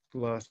enough to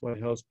last my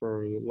house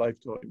for a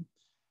lifetime.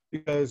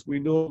 Because we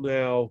know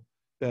now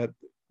that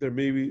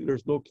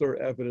there's no clear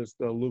evidence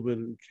that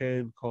aluminum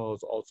can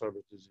cause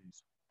Alzheimer's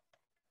disease.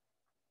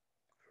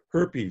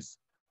 Herpes.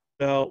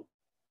 Now,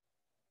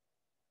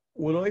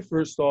 when I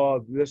first saw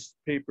this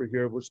paper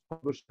here, which was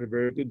published in a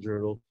very good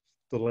journal,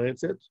 The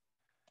Lancet,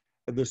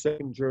 and the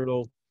second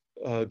journal,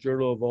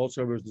 Journal of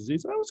Alzheimer's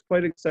Disease, I was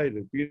quite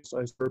excited because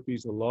I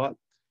herpes a lot.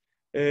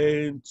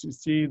 And to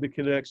see the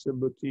connection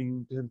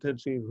between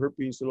potentially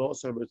herpes and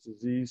Alzheimer's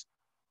disease,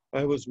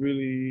 I was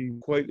really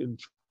quite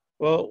intrigued.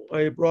 Well,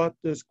 I brought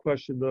this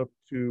question up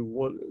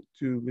to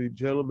the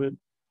gentleman,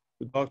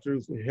 the doctor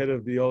who's the head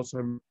of the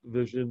Alzheimer's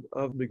division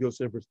of McGill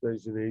Center for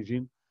Studies in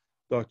Aging,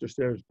 Dr.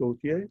 Serge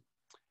Gauthier.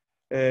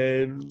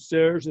 And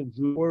Serge and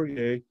Drew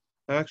Poirier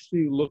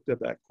actually looked at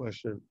that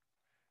question.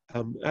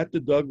 At the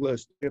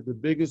Douglas, they have the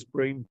biggest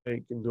brain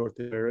bank in North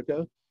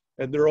America,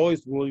 and they're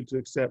always willing to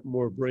accept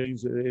more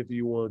brains if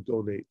you want to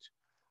donate.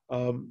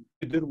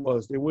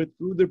 They went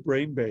through the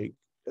brain bank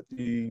at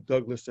the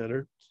Douglas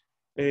Center,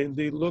 and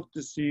they looked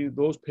to see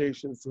those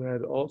patients who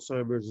had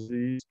Alzheimer's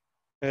disease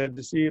and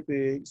to see if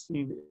they had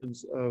seen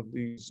evidence of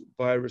these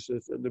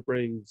viruses in the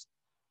brains,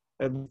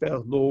 and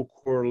found no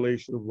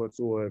correlation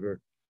whatsoever.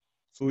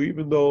 So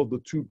even though the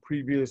two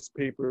previous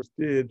papers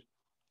did,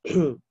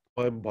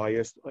 I'm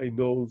biased. I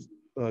know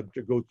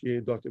Dr. Gauthier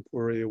and Dr.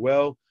 Poirier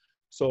well,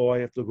 so I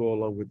have to go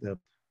along with them.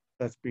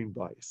 That's being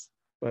biased,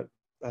 but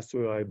that's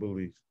what I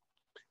believe.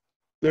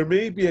 There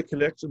may be a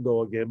connection,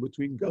 though, again,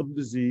 between gum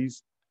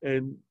disease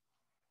and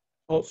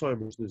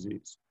Alzheimer's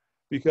disease,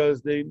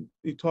 because they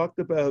talked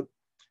about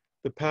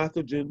the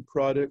pathogen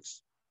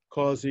products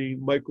causing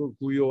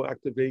microglial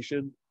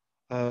activation,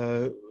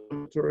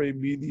 inflammatory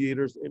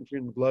mediators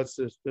entering the blood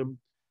system,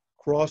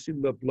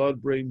 crossing the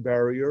blood-brain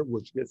barrier,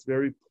 which gets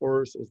very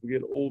porous as we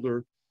get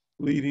older,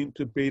 leading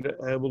to beta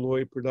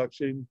amyloid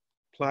production,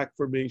 plaque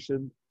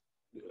formation,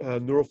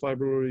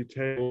 neurofibrillary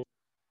tangles,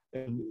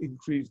 and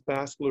increased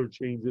vascular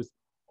changes,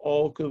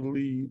 all can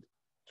lead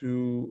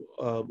to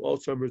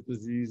Alzheimer's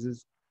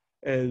diseases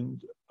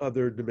and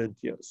other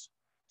dementias.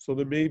 So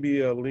there may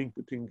be a link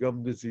between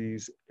gum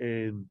disease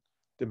and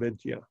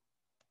dementia.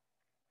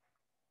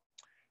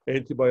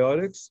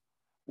 Antibiotics,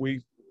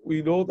 we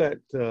know that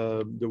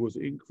there was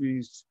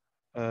increased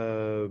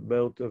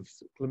amount of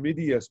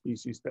chlamydia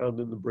species found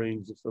in the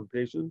brains of some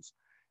patients,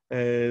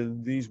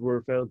 and these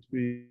were found to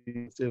be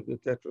the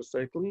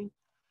tetracycline,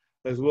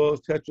 as well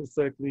as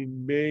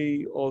tetracycline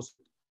may also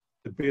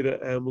the beta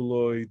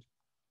amyloid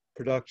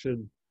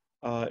production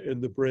in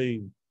the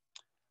brain.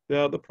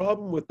 Now, the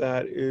problem with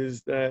that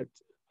is that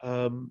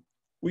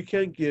we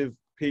can't give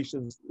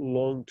patients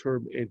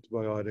long-term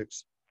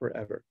antibiotics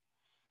forever.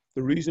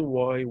 The reason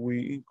why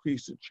we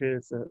increase the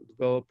chance of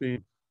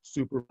developing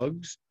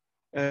superbugs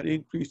and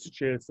increase the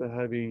chance of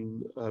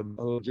having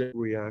allergic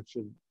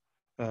reaction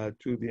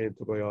to the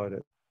antibiotic.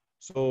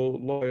 So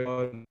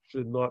antibiotics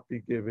should not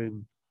be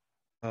given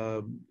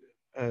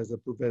as a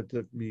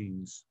preventive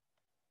means.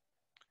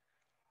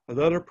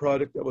 Another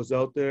product that was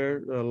out there,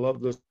 and I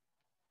love this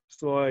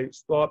slide,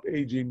 Stop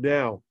Aging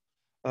Now,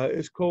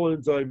 is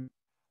coenzyme.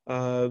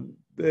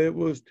 It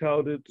was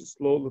touted to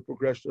slow the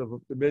progression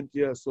of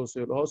dementia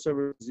associated with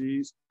Alzheimer's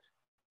disease.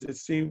 It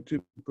seemed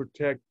to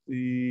protect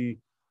the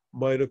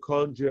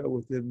mitochondria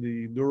within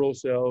the neural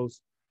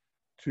cells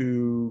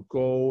to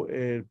go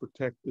and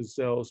protect the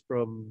cells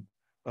from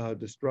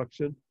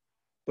destruction.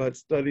 But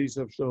studies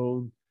have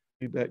shown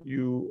that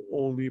you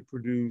only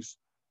produce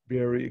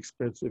very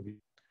expensive,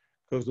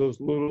 because those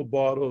little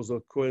bottles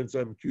of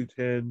coenzyme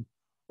Q10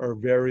 are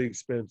very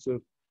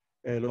expensive,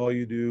 and all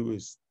you do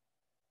is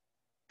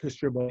piss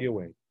your money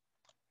away.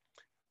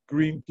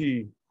 Green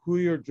tea. Who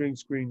here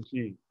drinks green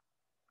tea?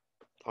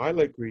 I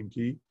like green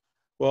tea.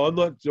 Well, I'm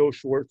not Joe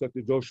Schwartz,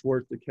 Dr. Joe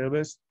Schwartz, the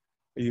chemist.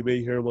 You may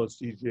hear him on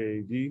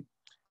CJAD.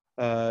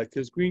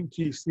 Because green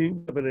tea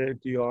seems to have an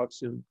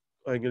antioxidant.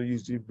 I'm going to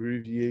use the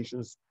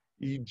abbreviations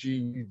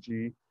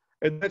EGEG,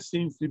 and that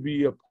seems to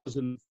be a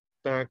positive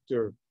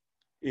factor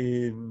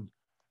in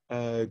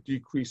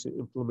decreasing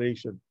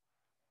inflammation.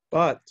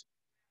 But,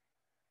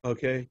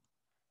 okay,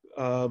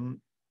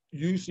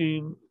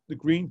 using the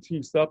green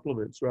tea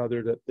supplements,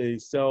 rather, that they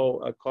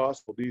sell at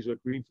Costco, these are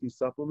green tea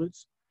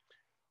supplements,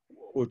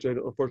 which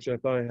unfortunately I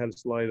thought I had a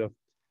slide of,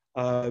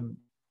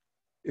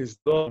 is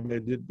not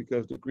recommended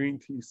because the green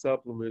tea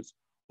supplements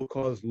will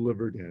cause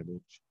liver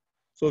damage.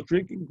 So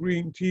drinking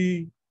green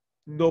tea,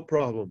 no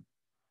problem.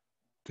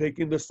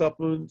 Taking the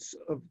supplements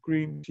of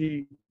green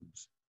tea,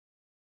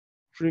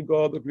 drink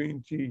all the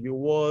green tea you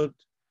want,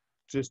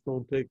 just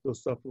don't take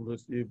those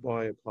supplements that you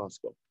buy at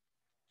Costco.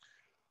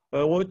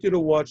 I want you to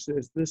watch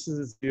this. This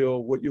is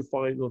what you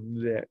find on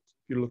the net if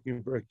you're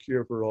looking for a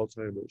cure for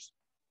Alzheimer's.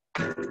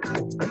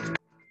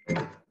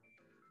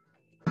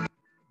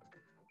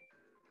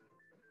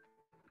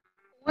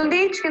 Old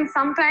age can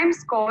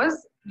sometimes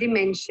cause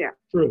dementia,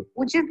 True.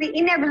 which is the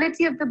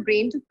inability of the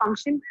brain to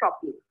function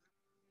properly.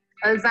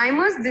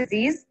 Alzheimer's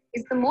disease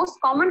is the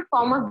most common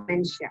form of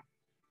dementia.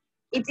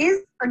 It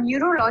is a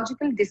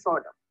neurological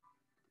disorder.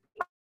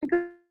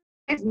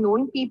 As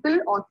known people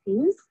or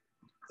things,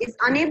 is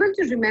unable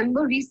to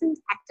remember recent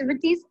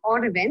activities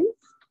or events,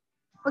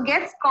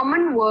 forgets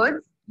common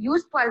words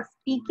used while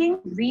speaking,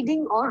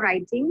 reading, or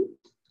writing,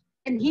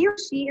 and he or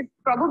she is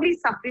probably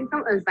suffering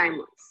from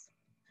Alzheimer's.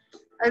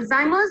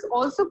 Alzheimer's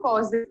also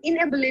causes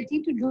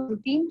inability to do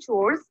routine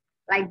chores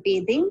like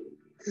bathing,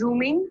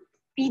 grooming,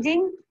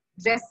 feeding,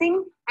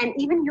 dressing, and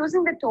even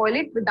using the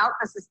toilet without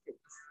assistance.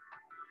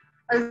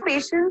 Alzheimer's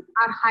patients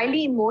are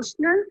highly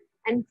emotional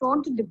and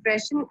prone to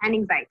depression and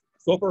anxiety.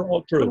 So far,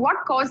 all true. So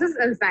what causes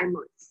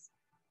Alzheimer's?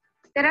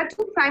 There are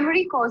two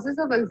primary causes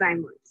of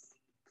Alzheimer's.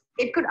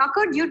 It could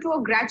occur due to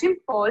a gradual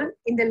fall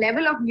in the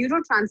level of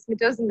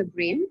neurotransmitters in the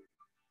brain.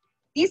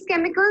 These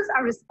chemicals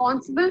are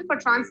responsible for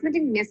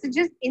transmitting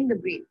messages in the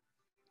brain.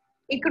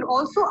 It could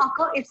also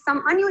occur if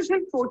some unusual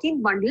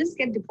protein bundles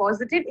get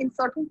deposited in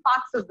certain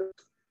parts of the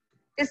brain.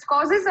 This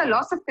causes a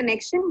loss of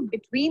connection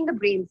between the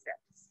brain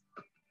cells.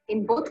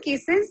 In both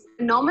cases,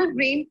 normal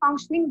brain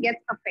functioning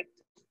gets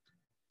affected.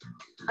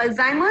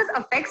 Alzheimer's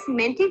affects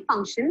mental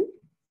function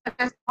such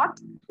as thought,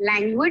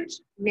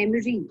 language,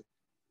 memory,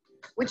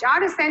 which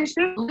are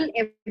essential for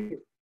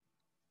everything.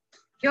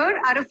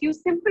 Here are a few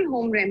simple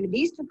home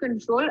remedies to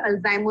control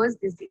Alzheimer's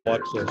disease.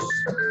 Watch this.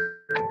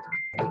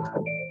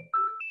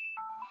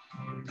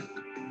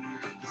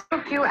 Soak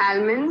a few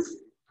almonds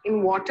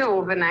in water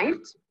overnight.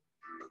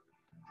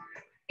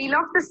 Peel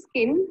off the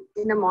skin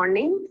in the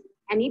morning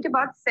and eat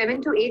about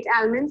 7 to 8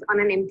 almonds on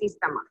an empty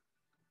stomach.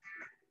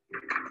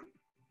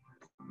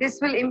 This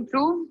will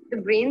improve the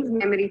brain's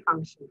memory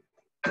function.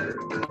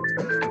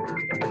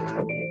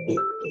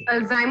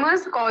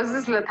 Alzheimer's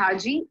causes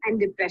lethargy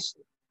and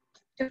depression.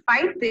 To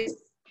fight this,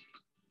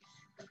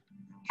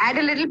 add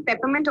a little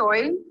peppermint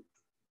oil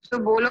to a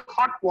bowl of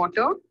hot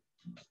water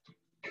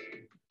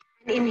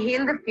and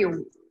inhale the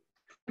fumes.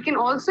 You can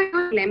also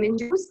use lemon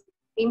juice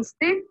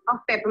instead of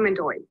peppermint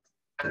oil.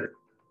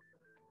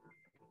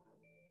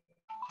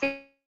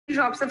 Take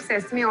drops of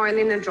sesame oil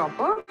in a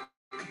dropper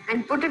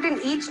and put it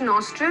in each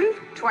nostril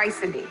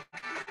twice a day.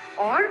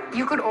 Or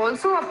you could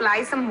also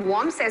apply some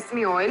warm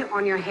sesame oil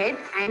on your head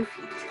and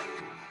feet.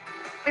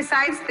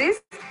 Besides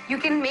this, you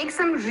can make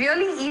some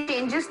really easy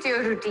changes to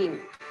your routine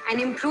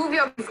and improve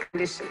your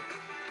condition.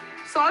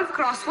 Solve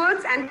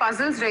crosswords and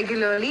puzzles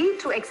regularly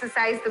to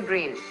exercise the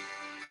brain.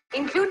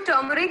 Include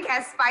turmeric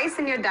as spice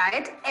in your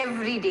diet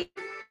every day,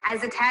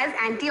 as it has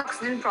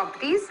antioxidant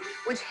properties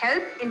which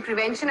help in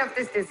prevention of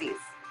this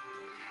disease.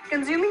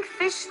 Consuming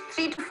fish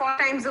 3 to 4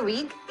 times a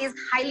week is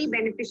highly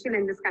beneficial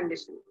in this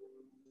condition.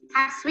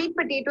 Have sweet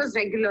potatoes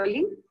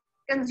regularly.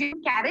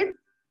 Consume carrots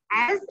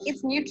as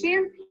its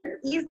nutrients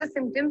ease the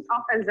symptoms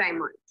of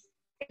Alzheimer's.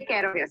 Take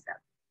care of yourself.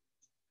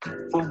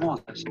 For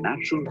what?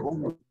 Natural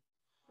home.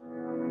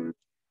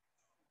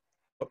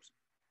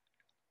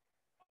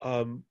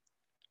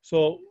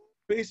 So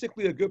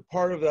basically a good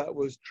part of that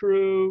was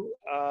true.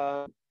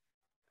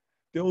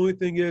 The only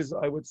thing is,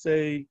 I would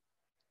say,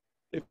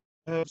 if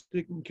you have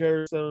taken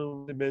care of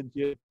some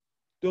dementia,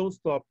 don't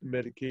stop the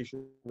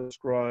medication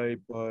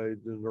prescribed by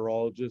the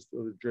neurologist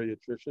or the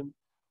geriatrician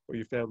or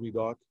your family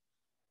doc.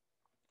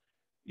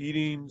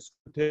 Eating,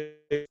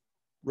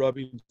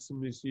 rubbing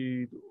sesame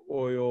seed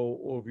oil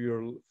over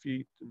your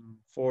feet and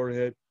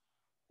forehead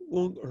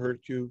won't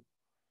hurt you.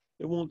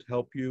 It won't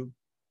help you,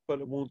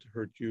 but it won't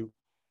hurt you.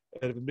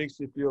 And if it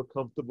makes you feel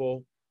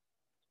comfortable,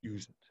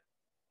 use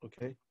it,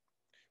 okay?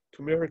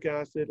 Turmeric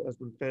acid has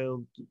been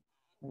found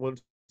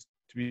once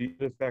to be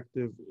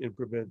effective in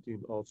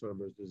preventing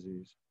Alzheimer's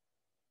disease.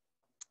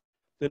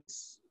 The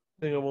next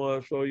thing I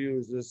want to show you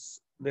is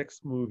this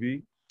next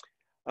movie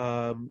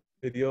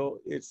video.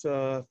 It's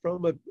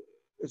about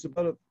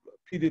a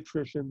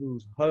pediatrician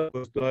whose husband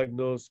was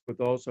diagnosed with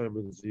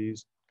Alzheimer's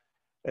disease,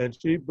 and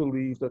she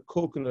believed that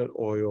coconut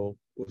oil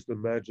was the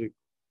magic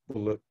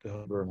bullet to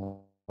help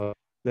her.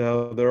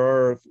 Now, there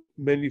are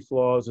many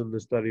flaws in the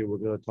study. We're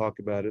going to talk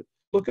about it.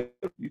 Look at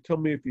it. You tell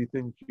me if you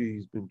think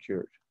she's been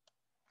cured.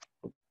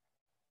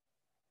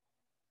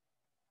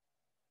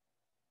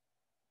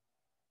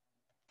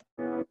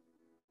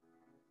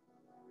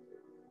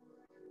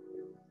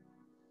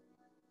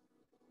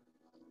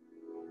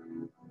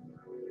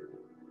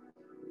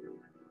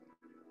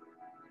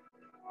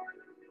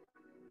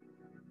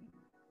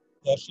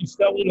 She's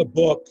selling a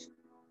book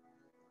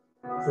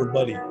for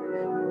money.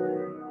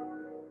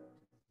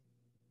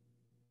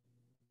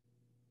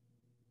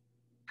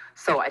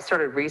 So I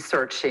started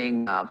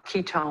researching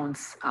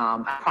ketones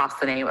across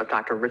the name of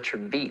Dr.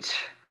 Richard Veach,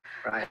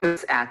 Right.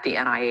 who's at the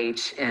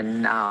NIH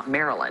in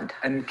Maryland.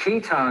 And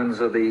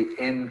ketones are the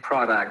end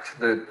product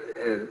that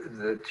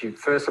you,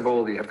 first of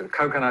all, you have the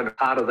coconut.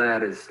 Part of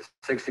that is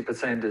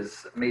 60%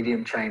 is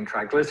medium chain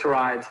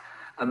triglycerides,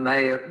 and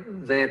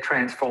they're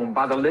transformed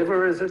by the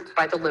liver, is it?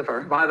 By the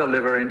liver. By the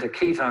liver into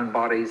ketone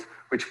bodies,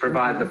 which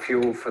provide the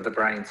fuel for the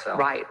brain cell.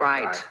 Right.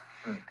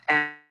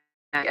 And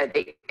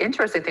the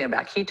interesting thing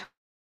about ketones,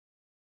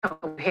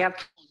 we have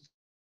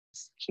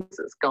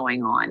ketones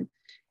going on.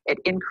 It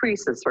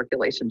increases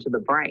circulation to the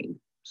brain.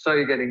 So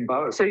you're getting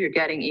both. So you're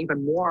getting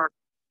even more.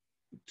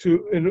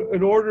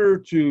 In order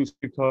to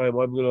save time,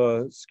 I'm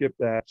going to skip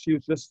that. She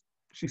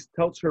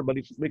tells her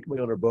money, she's making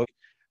money on her book.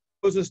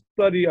 There was a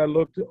study I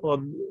looked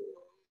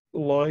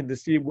online to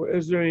see,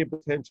 is there any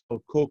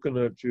potential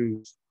coconut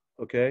juice,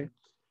 okay?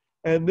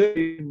 And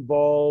they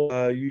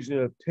involve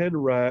using 10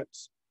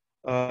 rats.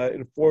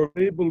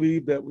 They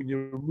believe that when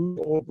you remove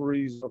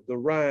ovaries of the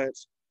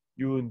rats,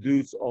 you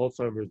induce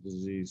Alzheimer's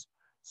disease.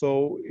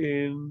 So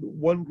in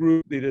one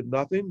group, they did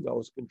nothing, that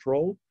was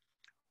controlled.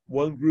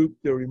 One group,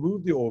 they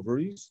removed the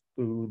ovaries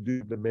to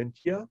induce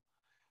dementia.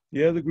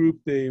 The other group,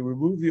 they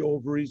removed the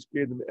ovaries,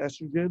 gave them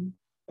estrogen.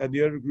 And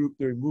the other group,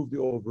 they removed the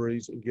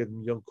ovaries and gave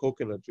them young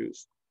coconut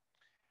juice.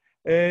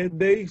 And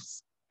they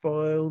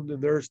found in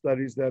their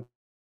studies that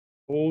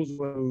those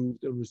who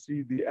removed and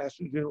received the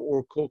estrogen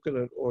or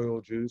coconut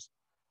oil juice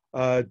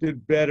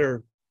did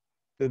better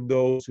than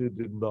those who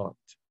did not,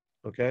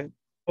 okay?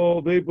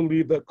 So they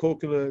believe that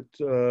coconut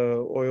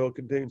oil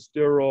contains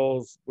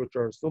sterols, which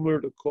are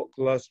similar to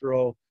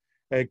cholesterol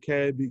and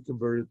can be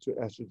converted to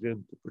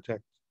estrogen to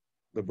protect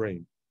the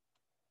brain.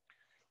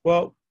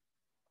 Well,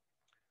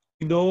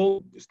 we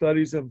know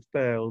studies have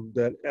found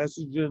that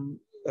estrogen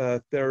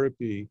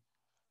therapy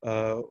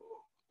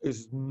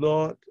is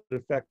not an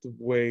effective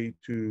way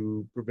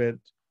to prevent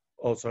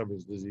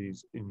Alzheimer's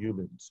disease in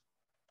humans.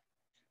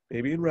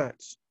 Maybe in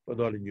rats, but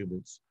not in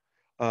humans.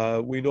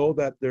 We know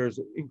that there's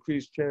an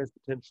increased chance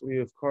potentially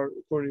of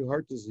coronary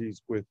heart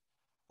disease with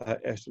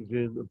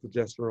estrogen and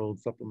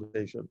progesterone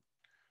supplementation.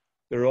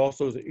 There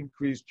also is an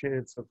increased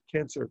chance of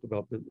cancer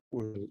development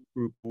with the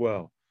group as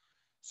well.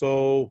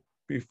 So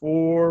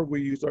before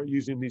we start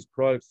using these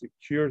products to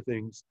cure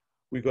things,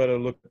 we got to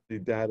look at the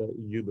data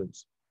in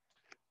humans.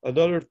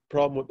 Another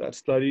problem with that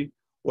study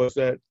was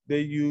that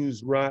they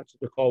used rats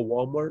they're called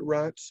Walmart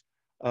rats.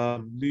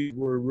 These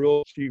were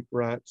real cheap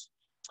rats.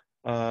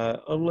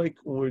 Unlike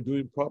when we're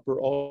doing proper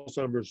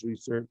Alzheimer's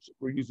research,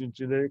 we're using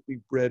genetically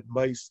bred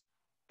mice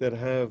that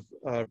have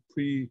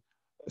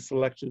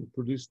pre-selection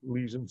produced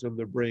lesions in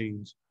their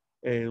brains,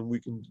 and we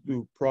can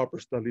do proper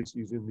studies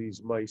using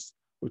these mice,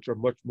 which are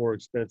much more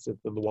expensive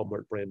than the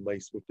Walmart brand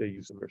mice, which they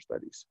use in their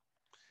studies.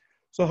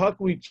 So how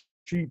can we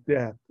cheat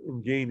death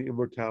and gain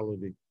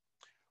immortality?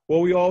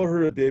 Well, we all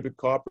heard of David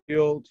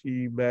Copperfield.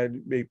 He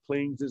made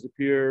planes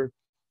disappear,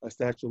 a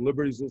Statue of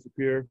Liberty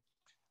disappear.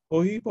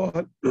 Well, he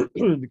bought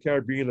in the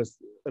Caribbean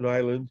an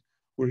island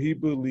where he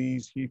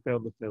believes he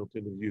found the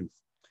fountain of youth.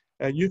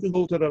 And you can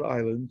go to that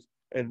island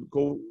and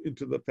go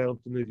into the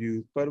fountain of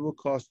youth, but it will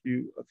cost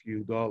you a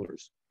few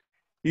dollars.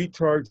 He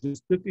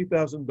charges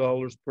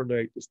 $50,000 per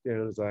night to stay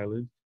on his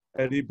island,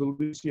 and he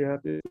believes you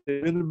have to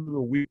stay minimum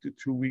a week to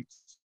 2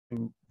 weeks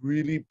to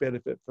really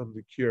benefit from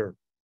the cure.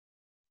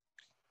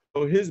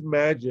 So his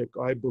magic,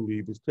 I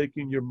believe, is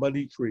taking your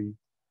money tree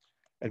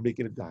and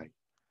making it die.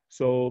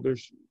 So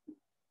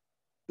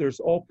there's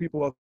all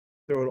people out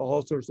there with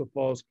all sorts of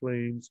false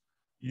claims.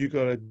 You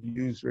gotta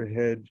use your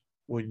head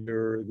when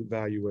you're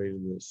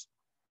evaluating this.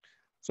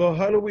 So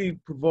how do we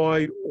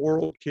provide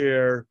oral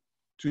care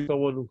to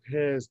someone who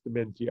has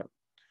dementia?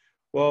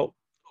 Well,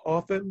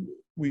 often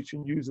we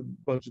can use a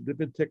bunch of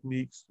different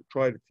techniques to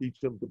try to teach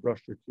them to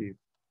brush their teeth.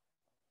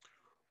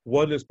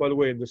 One is, by the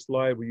way, in the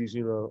slide, we're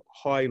using a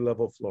high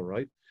level flow,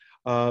 right?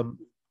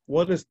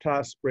 One is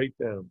task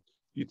breakdown.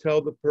 You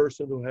tell the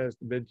person who has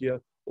dementia,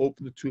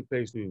 open the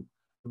toothpaste tube,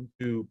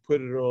 to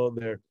put it on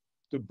there,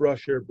 to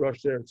brush here,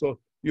 brush there. So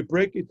you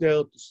break it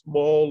down to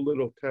small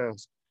little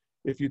tasks.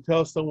 If you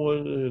tell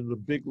someone in a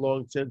big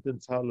long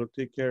sentence how to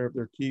take care of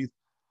their teeth,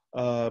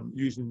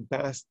 using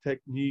fast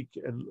technique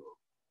and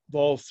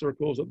ball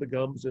circles of the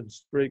gums and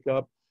break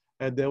up,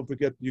 and don't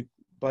forget you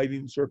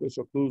biting surface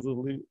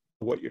occlusively,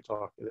 what you're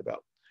talking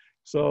about.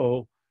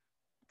 So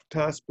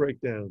task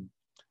breakdown.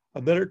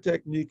 Another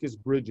technique is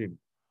bridging,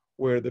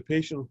 where the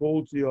patient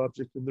holds the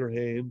object in their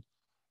hand,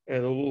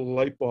 and a little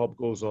light bulb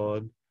goes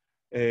on,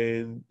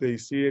 and they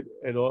see it,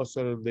 and all of a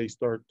sudden they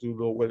start to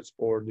know what it's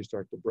for, and they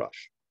start to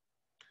brush.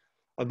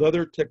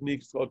 Another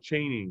technique is called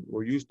chaining,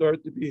 where you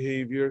start the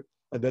behavior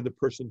and then the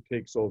person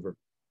takes over.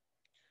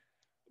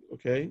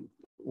 Okay,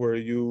 where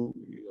you,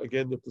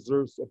 again, the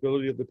preserves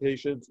ability of the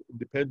patient,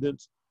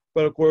 independence,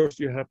 but of course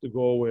you have to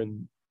go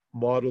and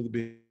model the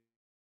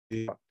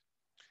behavior.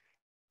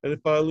 And then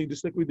finally,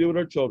 just like we do with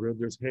our children,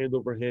 there's hand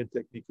over hand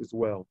technique as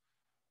well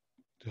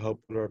to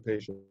help with our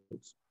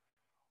patients.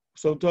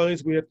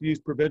 Sometimes we have to use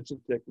prevention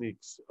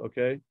techniques,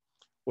 okay?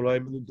 When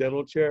I'm in the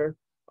dental chair,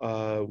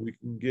 we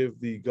can give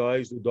the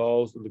guys the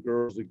dolls and the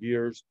girls the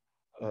gears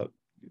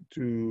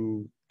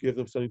to give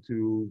them something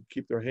to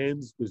keep their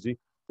hands busy.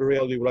 In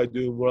reality, what I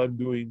do when I'm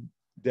doing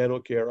dental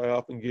care, I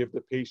often give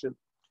the patient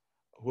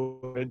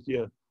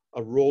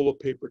a roll of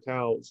paper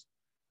towels,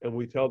 and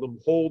we tell them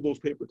hold those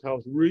paper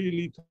towels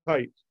really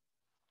tight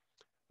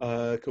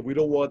because we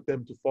don't want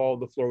them to fall on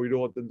the floor. We don't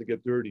want them to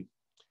get dirty.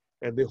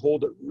 And they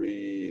hold it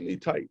really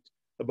tight.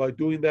 And by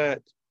doing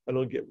that, I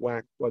don't get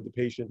whacked by the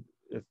patient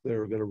if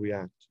they're going to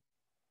react.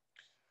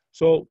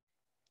 So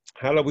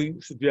how do we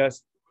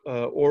suggest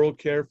oral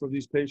care for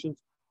these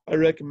patients? I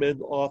recommend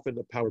often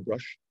a power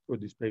brush for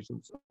these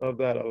patients. Of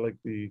that,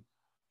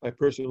 I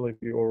personally like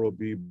the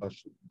Oral-B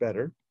brush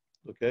better,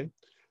 okay?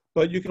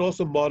 But you can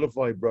also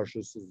modify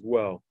brushes as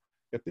well.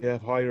 If they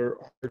have hard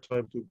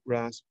time to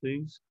grasp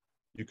things,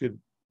 you could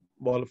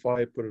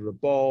modify it, put in a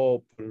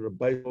ball, put in a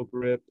bicycle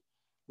grip,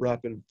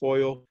 wrap it in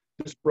foil.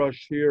 This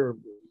brush here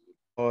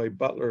by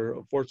Butler,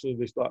 unfortunately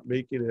they stopped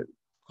making it,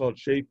 called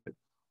Shape It,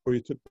 where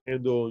you took the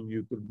handle and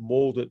you could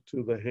mold it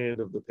to the hand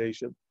of the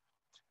patient.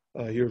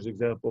 Here's an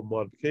example of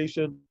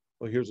modification.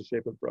 Well, here's a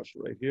Shape It brush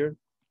right here.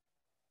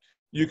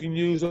 You can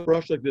use a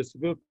brush like this.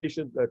 If you have a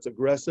patient that's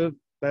aggressive,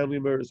 family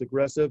member is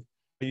aggressive,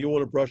 and you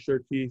want to brush their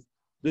teeth,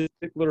 this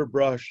particular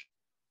brush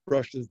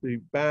brushes the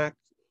back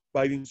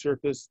biting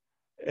surface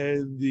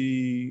and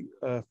the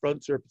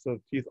front surface of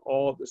the teeth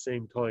all at the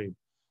same time.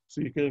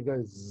 So you can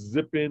kind of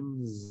zip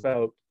in, zip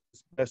out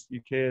as best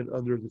you can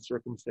under the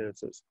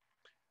circumstances.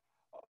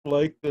 I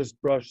like this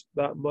brush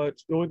that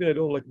much. The only thing I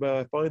don't like about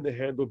it, I find the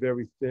handle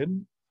very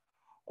thin.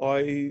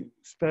 I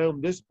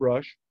found this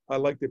brush, I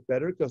liked it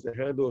better because the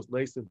handle is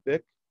nice and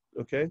thick,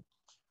 okay?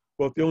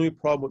 But the only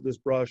problem with this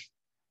brush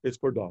is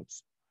for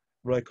dogs.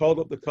 When I called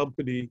up the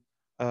company,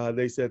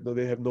 they said, no,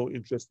 they have no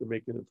interest in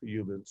making it for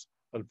humans,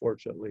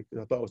 unfortunately,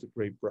 because I thought it was a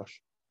great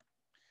brush.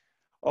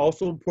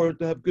 Also important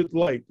to have good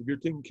light. If you're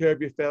taking care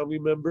of your family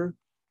member,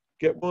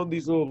 get one of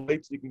these little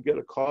lights you can get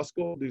at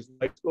Costco, these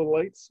Lightco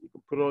lights you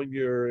can put on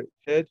your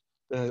head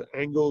that has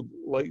angled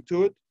light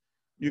to it.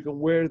 You can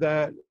wear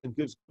that and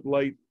gives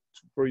light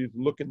for you to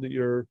look into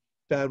your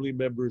family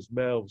members'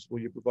 mouths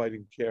when you're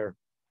providing care.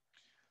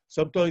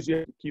 Sometimes you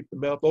have to keep the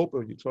mouth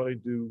open. You're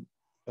trying to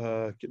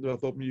keep the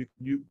mouth open.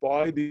 You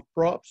buy the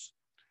props,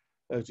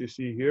 as you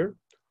see here,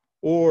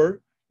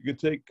 or you can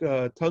take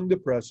tongue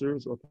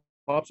depressors or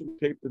pops and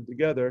tape them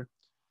together.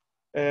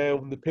 And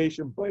when the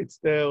patient bites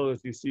down,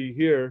 as you see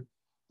here,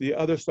 the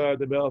other side of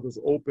the mouth is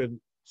open,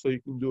 so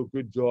you can do a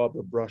good job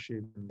of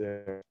brushing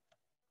there.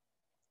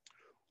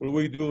 What do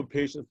we do when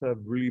patients have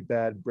really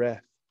bad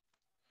breath?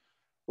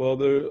 Well,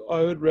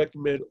 I would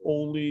recommend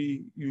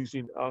only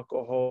using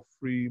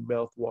alcohol-free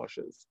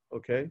mouthwashes,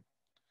 okay?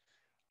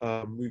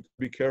 We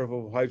be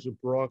careful of hydrogen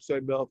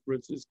peroxide mouth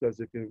rinses because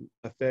it can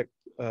affect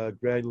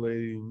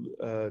granulating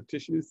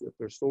tissues if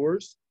they're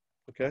sores,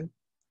 okay?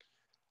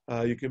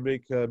 You can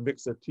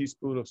mix a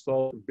teaspoon of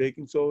salt and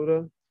baking soda,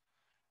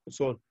 and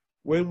so on.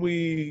 When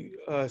we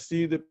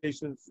see the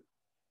patients,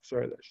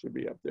 sorry, that should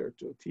be up there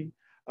to a T.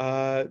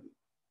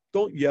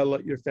 Don't yell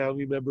at your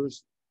family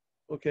members,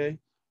 okay?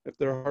 If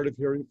they're hard of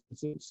hearing, for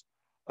instance.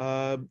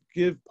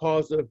 Give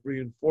positive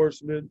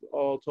reinforcement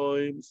all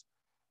times.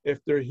 If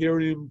they're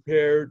hearing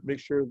impaired, make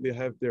sure they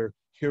have their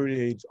hearing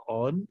aids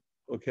on,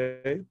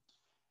 okay?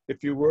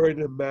 If you're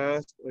wearing a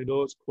mask, I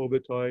know it's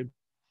COVID time,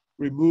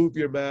 remove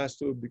your mask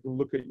so they can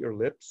look at your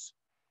lips.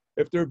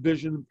 If they're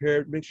vision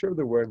impaired, make sure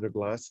they're wearing their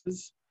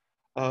glasses.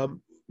 No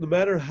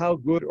matter how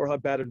good or how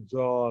bad a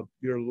job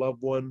your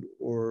loved one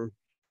or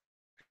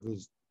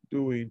is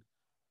doing,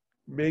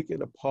 make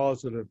it a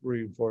positive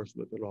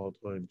reinforcement at all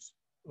times,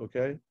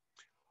 okay?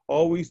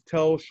 Always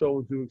tell, show,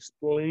 and to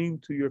explain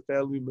to your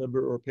family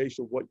member or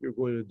patient what you're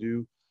going to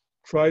do.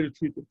 Try to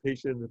treat the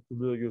patient in the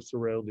familiar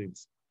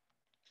surroundings.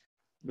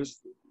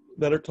 This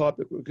another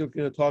topic we're going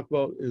to talk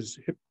about is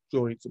hip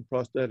joints and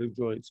prosthetic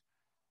joints.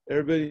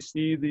 Everybody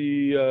see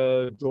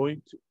the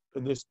joint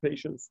in this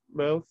patient's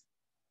mouth?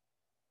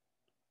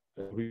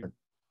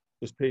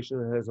 This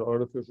patient has an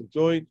artificial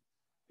joint,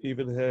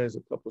 even has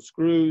a couple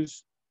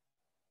screws.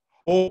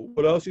 Oh,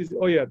 what else is?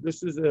 Oh yeah,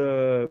 this is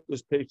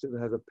this patient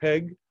has a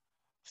PEG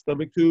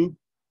stomach tube.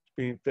 It's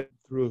being fed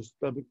through a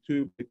stomach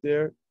tube right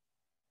there.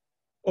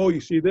 Oh,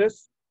 you see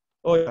this?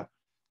 Oh yeah,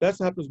 that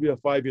happens to be a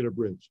 5-unit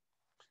bridge.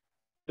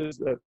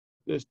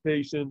 This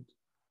patient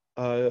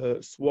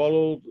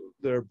swallowed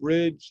their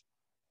bridge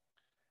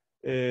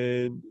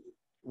and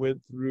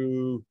went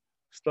through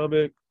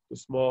stomach, the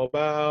small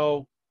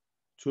bowel,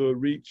 to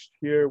reach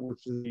here,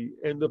 which is the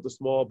end of the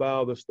small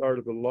bowel, the start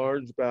of the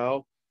large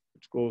bowel,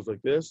 which goes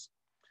like this.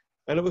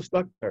 And it was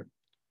stuck there.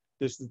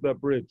 This is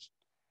that bridge.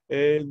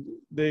 And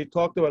they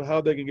talked about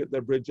how they can get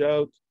that bridge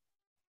out.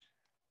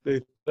 They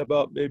thought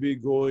about maybe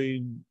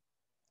going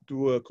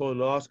to a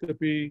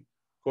colonoscopy,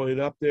 going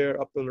up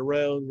there, up and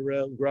around,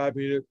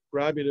 grabbing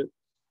it,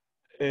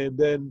 and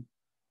then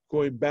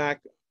going back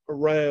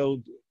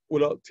around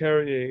without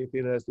tearing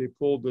anything as they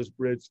pulled this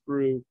bridge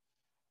through.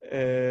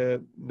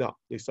 And no,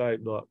 they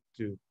decided not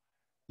to.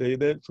 They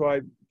then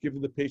tried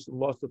giving the patient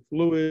lots of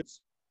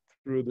fluids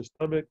through the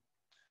stomach,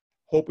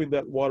 hoping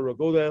that water will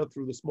go down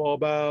through the small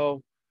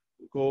bowel,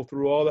 go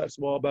through all that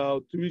small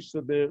bowel to reach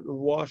the bin and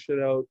wash it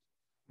out.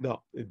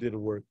 No, it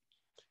didn't work.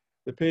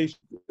 The patient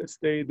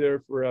stayed there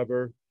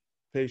forever.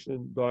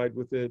 Patient died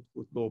with it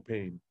with no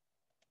pain.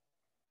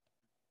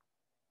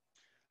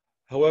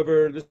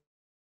 However, this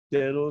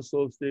Dental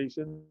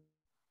Association,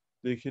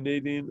 the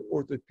Canadian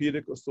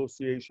Orthopedic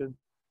Association,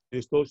 the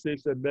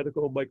Association of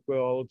Medical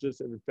Microbiologists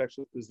and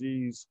Infectious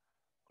Disease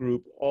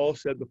Group all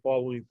said the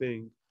following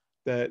thing,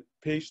 that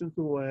patients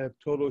who have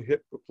total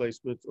hip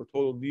replacements or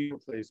total knee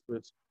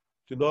replacements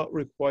do not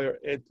require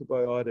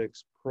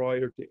antibiotics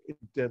prior to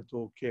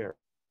dental care,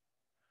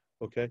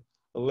 okay?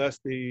 Unless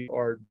they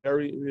are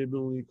very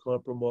immunely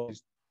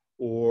compromised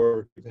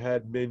or have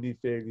had many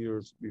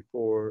failures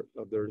before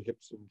of their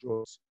hips and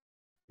joints.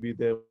 Maybe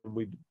then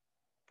we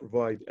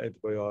provide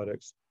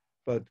antibiotics.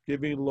 But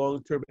giving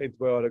long-term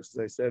antibiotics, as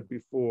I said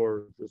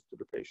before, just to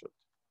the patient.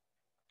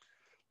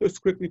 Let's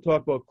quickly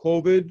talk about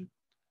COVID.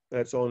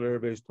 That's on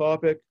everybody's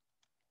topic.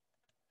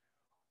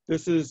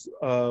 This is,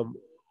 I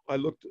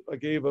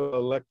gave a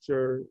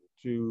lecture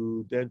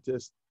to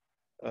dentists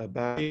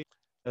back,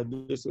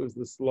 and this was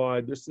the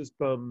slide. This is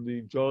from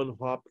the Johns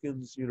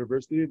Hopkins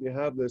University. They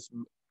have this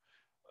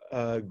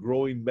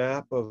growing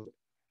map of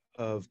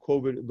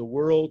COVID in the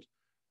world.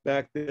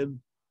 Back then,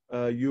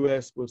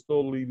 US was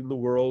still leading the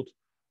world.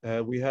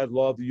 We had a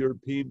lot of the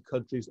European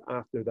countries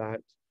after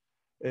that.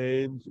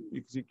 And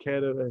you can see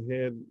Canada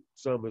had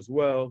some as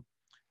well.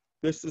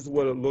 This is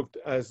what it looked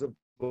as of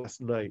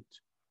last night.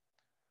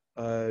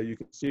 You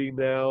can see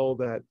now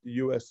that the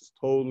US is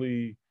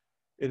totally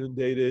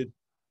inundated,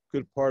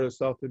 good part of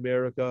South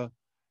America,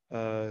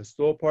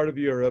 still part of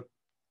Europe,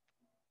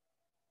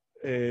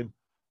 and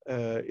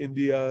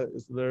India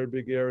is another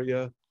big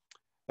area.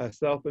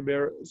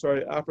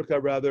 Africa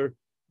rather,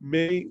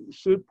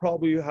 should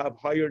probably have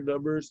higher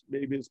numbers,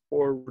 maybe it's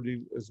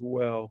forwarding as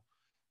well.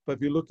 But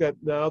if you look at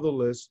now the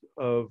list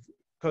of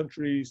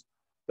countries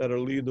that are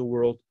leading the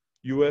world,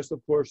 US,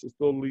 of course, is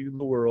still leading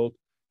the world,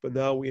 but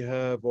now we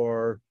have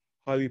our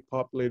highly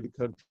populated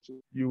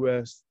countries,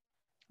 US,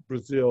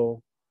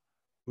 Brazil,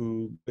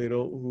 who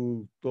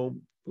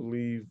don't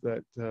believe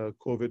that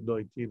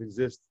COVID-19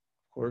 exists,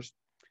 of course,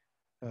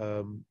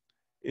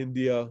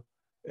 India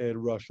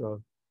and Russia,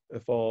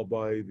 followed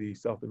by the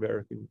South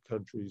American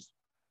countries.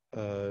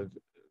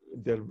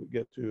 Then we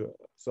get to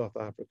South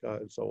Africa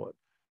and so on.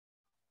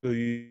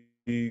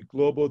 The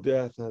global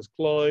death has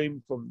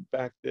climbed from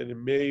back then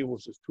in May,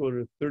 which was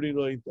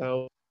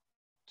 239,000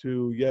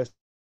 to yes,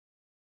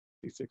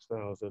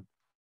 66,000.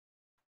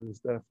 It's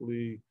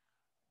definitely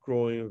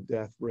growing of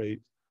death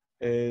rate.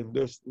 And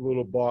this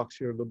little box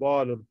here in the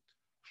bottom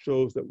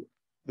shows that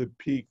the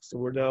peaks,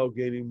 and we're now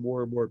gaining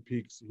more and more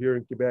peaks. Here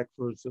in Quebec,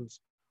 for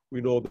instance,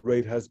 we know the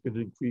rate has been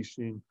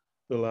increasing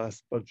the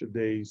last bunch of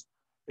days.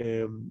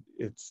 And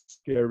it's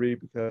scary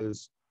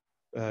because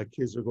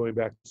kids are going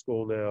back to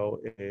school now,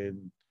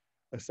 and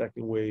a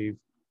second wave,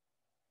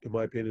 in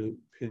my opinion,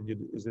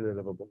 is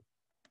inevitable.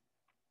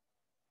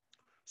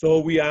 So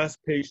we ask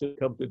patients to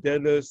come to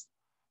dentists.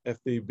 If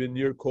they've been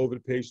near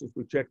COVID patients,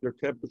 we check their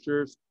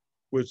temperatures,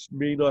 which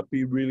may not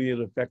be really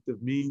an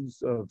effective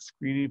means of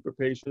screening for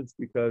patients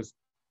because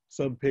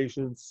some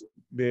patients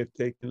may have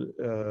taken,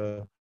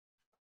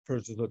 for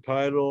instance, a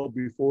Tylenol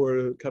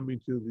before coming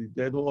to the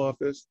dental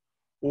office,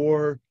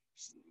 or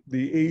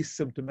the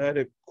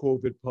asymptomatic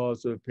COVID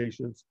positive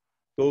patients.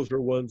 Those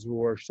are ones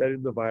who are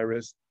shedding the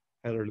virus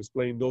and are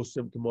displaying no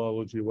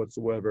symptomology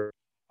whatsoever,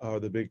 are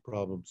the big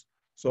problems.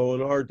 So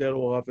in our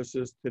dental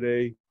offices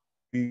today,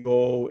 we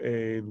go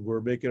and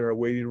we're making our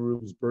waiting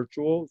rooms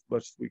virtual as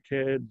much as we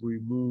can. We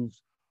move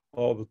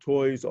all the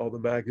toys, all the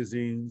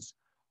magazines,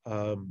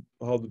 all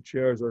the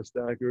chairs are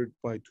staggered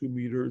by 2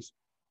 meters.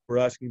 We're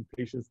asking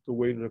patients to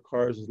wait in their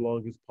cars as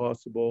long as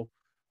possible.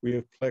 We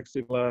have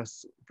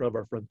plexiglass in front of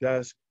our front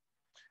desk.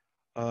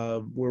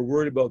 We're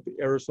worried about the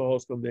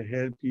aerosols from the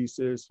hand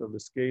pieces, from the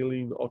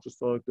scaling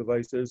ultrasonic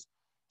devices.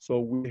 So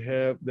we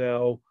have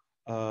now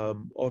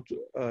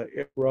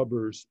air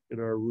rubbers in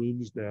our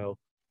rooms now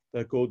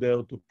that go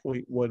down to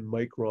 0.1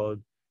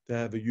 micron to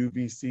have a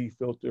UVC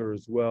filter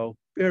as well.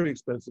 Very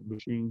expensive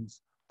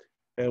machines.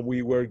 And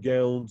we wear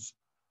gowns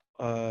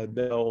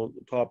now on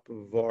top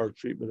of our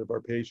treatment of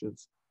our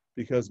patients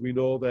because we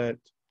know that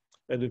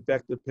an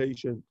infected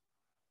patient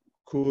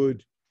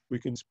we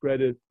can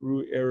spread it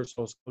through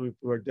aerosols coming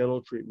from our dental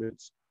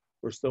treatments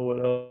or someone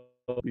else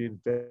being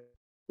infected,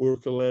 or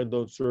it can land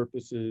on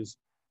surfaces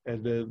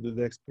and then the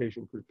next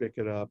patient could pick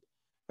it up.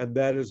 And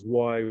that is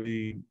why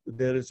the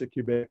dentists at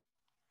Quebec,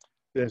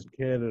 dentists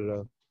in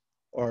Canada,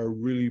 are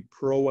really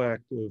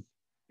proactive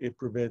in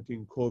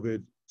preventing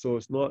COVID. So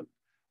it's not,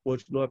 one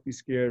should not be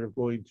scared of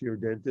going to your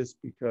dentist,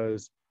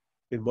 because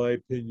in my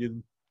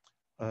opinion,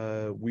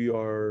 we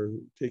are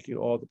taking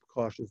all the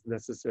precautions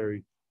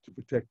necessary to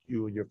protect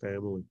you and your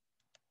family.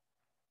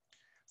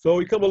 So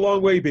we come a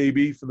long way,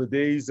 baby, from the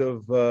days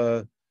of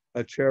a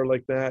chair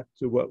like that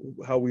to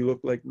how we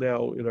look like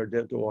now in our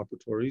dental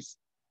operatories.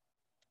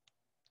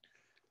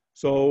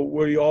 So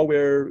we all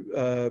wear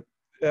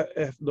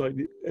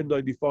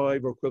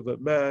N95 or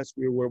equivalent masks.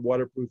 We wear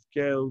waterproof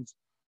gowns.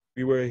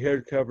 We wear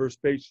hair covers,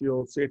 face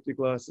shields, safety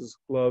glasses,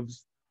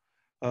 gloves.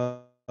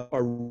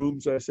 Our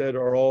rooms, I said,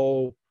 are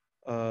all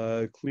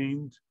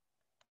cleaned.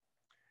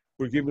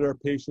 We're giving our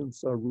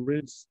patients a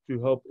rinse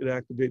to help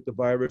inactivate the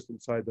virus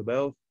inside the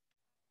mouth.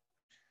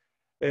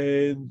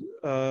 And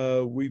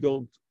we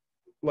don't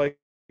like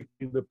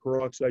the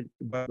peroxide you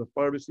can buy at the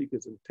pharmacy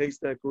because it tastes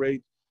that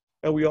great.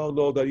 And we all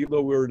know that even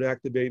though we're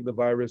inactivating the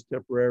virus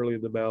temporarily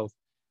in the mouth,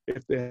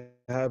 if they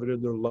have it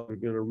in their lung, they're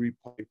going to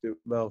repopulate the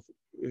mouth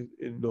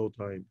in no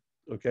time,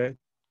 okay?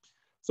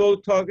 So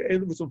talk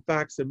end with some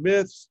facts and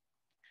myths.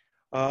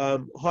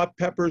 Hot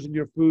peppers in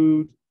your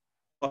food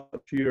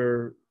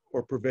cure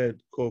or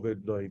prevent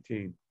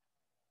COVID-19.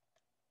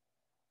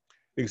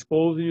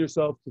 Exposing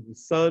yourself to the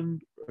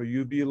sun or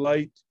UV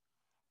light,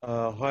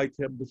 high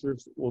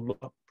temperatures will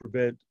not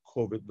prevent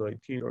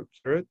COVID-19 or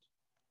cure it.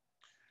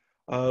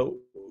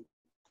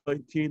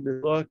 19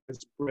 is not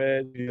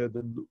spread via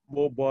the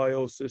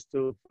mobile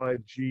system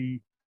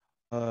 5G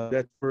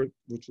network,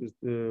 which is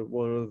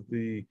one of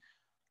the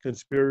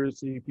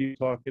conspiracy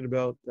people talking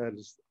about. That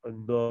is a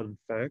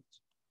non-fact.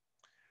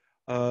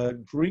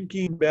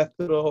 Drinking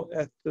methanol,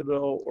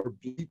 ethanol, or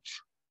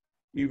bleach,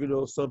 even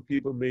though some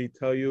people may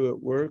tell you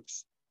it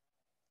works,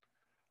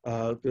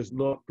 does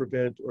not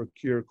prevent or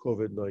cure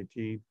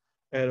COVID-19,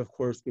 and of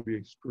course can be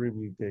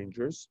extremely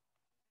dangerous.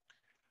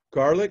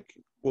 Garlic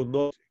will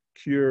not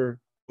cure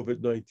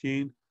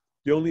COVID-19.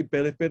 The only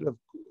benefit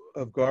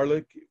of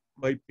garlic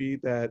might be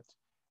that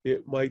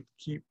it might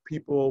keep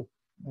people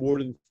more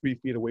than 3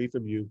 feet away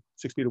from you,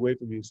 6 feet away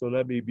from you. So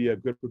that may be a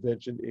good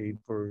prevention aid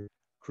for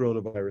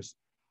coronavirus.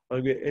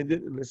 I'm going to end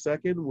it in a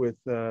second with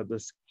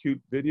this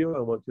cute video.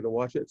 I want you to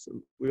watch it. So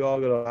we all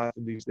got to laugh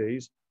in these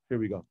days. Here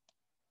we go.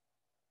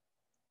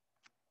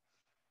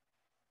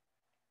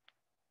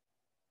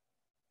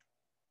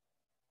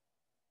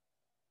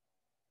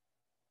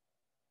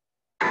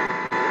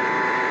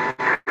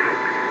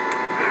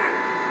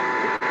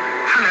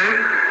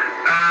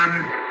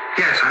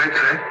 Yes, I hope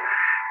so.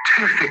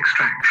 Tooth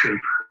extraction.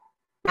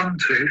 One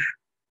tooth,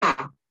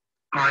 but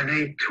I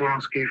need to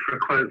ask you for a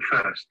quote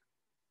first.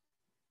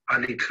 I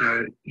need to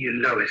know your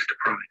lowest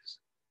price.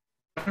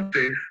 One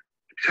tooth,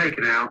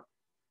 taken out,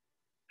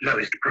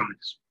 lowest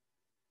price.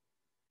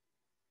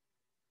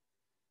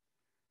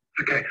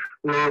 Okay,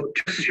 well,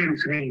 just assume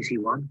it's an easy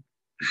one.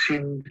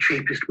 Assume the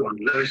cheapest one.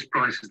 Lowest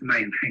price is the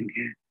main thing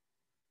here.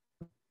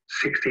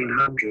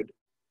 1,600.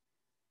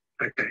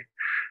 Okay.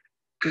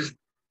 Does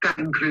that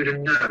include a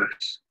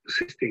nurse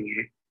assisting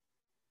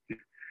you?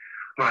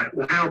 Right,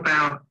 well, how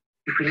about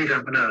if we leave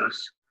out the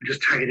nurse and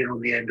just tag it in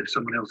on the end of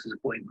someone else's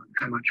appointment?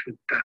 How much would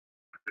that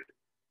be?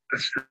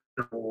 That's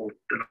more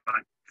than I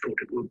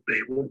thought it would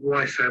be. Well,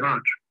 why so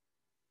much?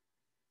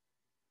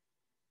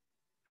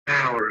 An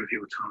hour of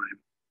your time.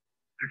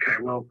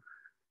 Okay, well,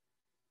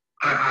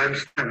 I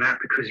understand that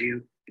because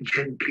you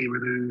gently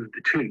remove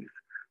the tooth,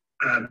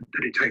 that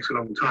it takes a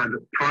long time,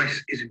 but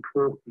price is an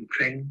important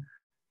thing.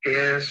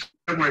 Yes,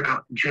 don't worry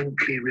about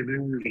gently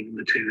removing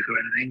the tooth or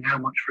anything. How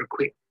much for a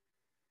quick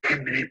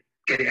 10-minute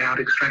get it out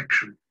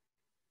extraction?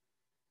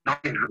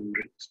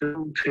 900,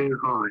 still too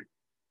high.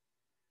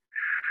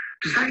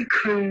 Does that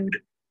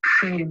include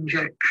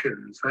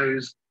pre-injections,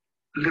 those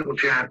little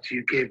jabs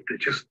you give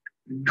that just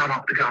numb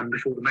up the gun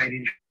before the main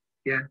injection?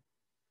 Yeah?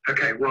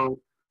 Okay, well,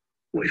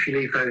 what if you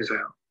leave those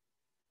out?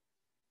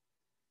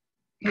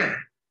 Yeah.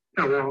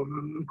 No, well,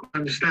 I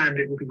understand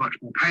it will be much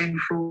more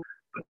painful,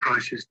 but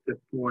price is the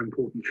more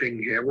important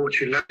thing here.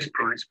 What's your lowest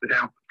price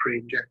without the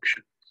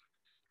pre-injection?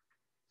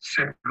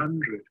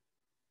 700.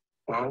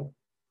 Well,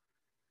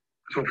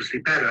 it's obviously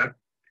better,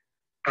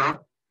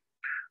 but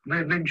I may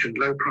have mentioned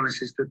low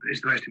price is the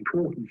most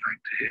important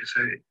factor here.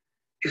 So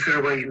is there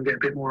a way you can get a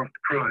bit more off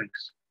the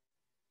price?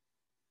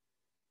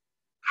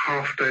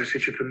 Half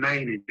dosage of the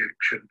main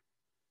injection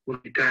will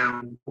be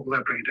down, what will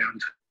that bring it down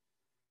to?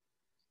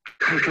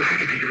 Total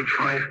agony of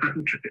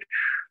 500.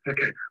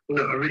 Okay, well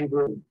look, I really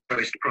want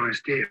lowest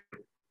price deal.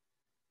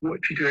 What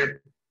if you do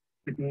it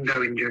with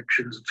no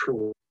injections at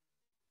all?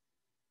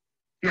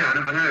 Yeah,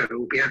 I know it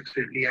will be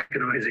absolutely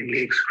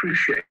agonizingly,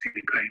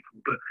 excruciatingly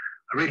painful, but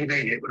I really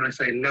mean it when I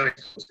say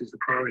lowest is the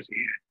priority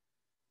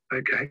here.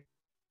 Okay,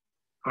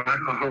 all right,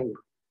 I'll hold.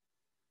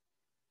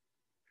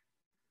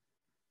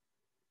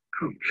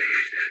 Oh,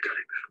 please, never done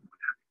it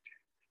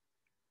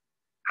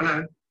before. Hello,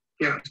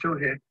 yeah, I'm still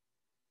here.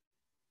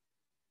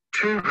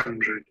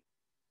 200.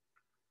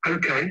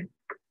 Okay,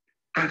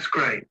 That's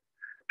great.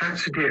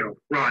 That's a deal.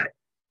 Right.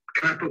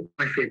 Can I put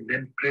my in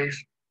then,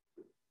 please?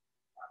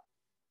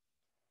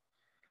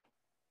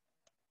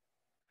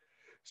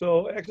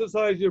 So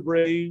exercise your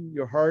brain,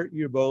 your heart, and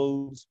your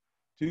bones.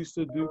 Do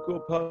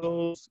Sudoku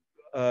puzzles,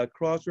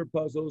 crossword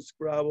puzzles,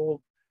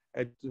 Scrabble,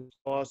 and just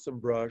floss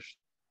and brush.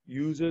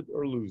 Use it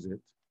or lose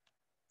it.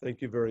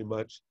 Thank you very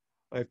much.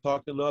 I've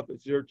talked enough.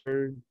 It's your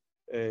turn,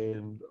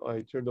 and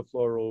I turn the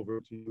floor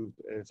over to you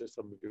to answer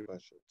some of your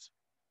questions.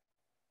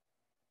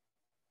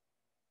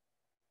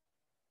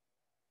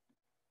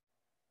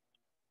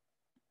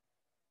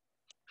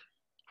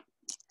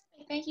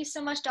 Thank you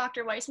so much,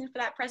 Dr. Weissman, for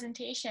that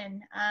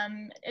presentation.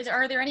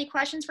 Are there any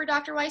questions for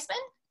Dr. Weissman?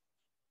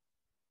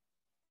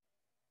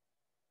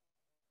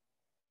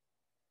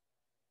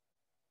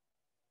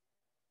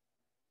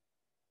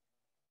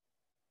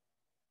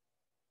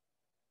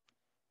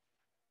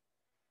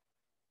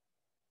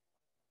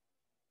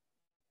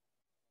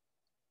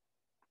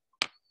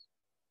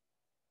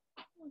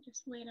 We'll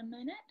just wait a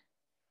minute.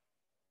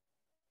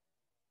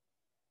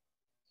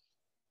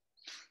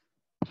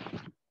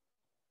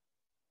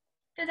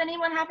 Does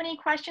anyone have any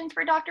questions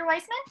for Dr.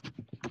 Weissman?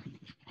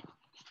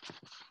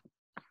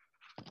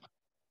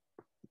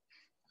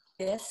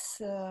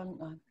 Yes,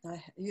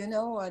 you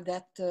know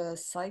that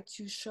site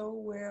you show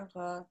where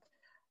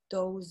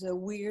those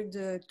weird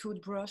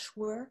toothbrush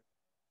were?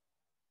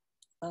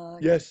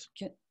 Yes.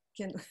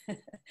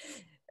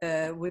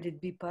 Would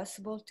it be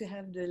possible to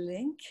have the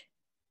link,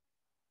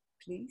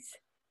 please?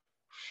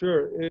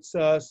 Sure, it's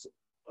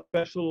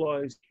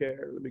specialized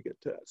care. Let me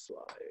get to that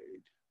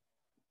slide.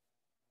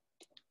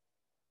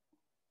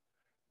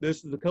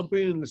 This is a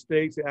company in the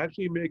States. They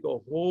actually make a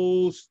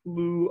whole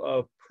slew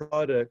of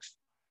products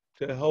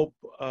to help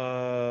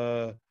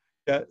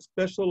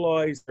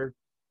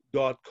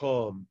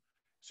Specializer.com.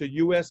 It's a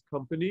US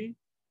company.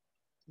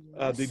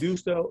 Yes. They do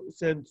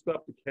send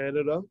stuff to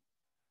Canada.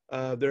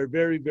 They're a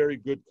very, very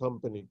good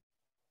company.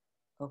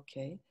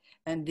 Okay.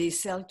 And they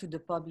sell to the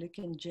public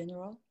in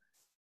general?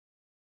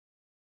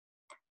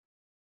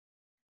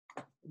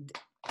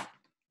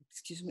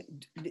 Excuse me,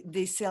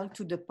 they sell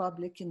to the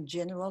public in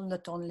general,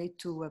 not only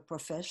to a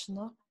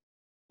professional?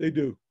 They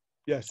do,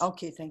 yes.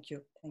 Okay, thank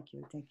you, thank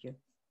you, thank you.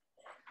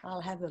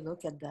 I'll have a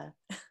look at that.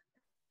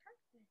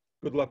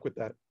 Good luck with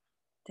that.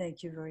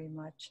 Thank you very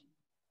much.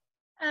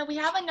 We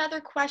have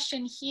another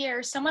question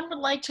here. Someone would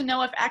like to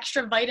know if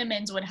extra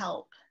vitamins would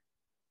help.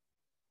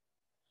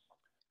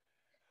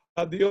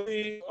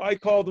 I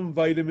call them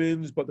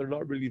vitamins, but they're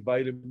not really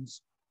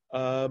vitamins.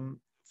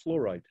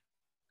 Fluoride.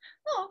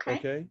 Oh, okay.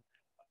 Okay.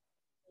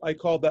 I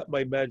call that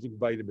my magic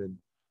vitamin.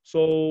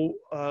 So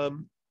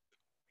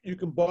you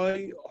can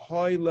buy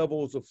high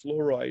levels of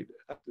fluoride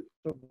at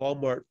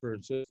Walmart, for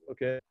instance,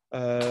 okay?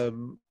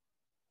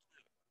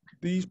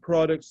 These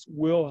products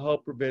will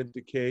help prevent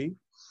decay,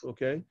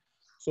 okay?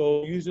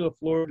 So using a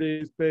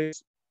fluoridated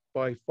paste,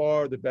 by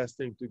far the best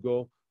thing to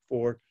go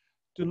for.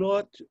 Do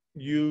not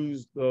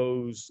use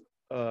those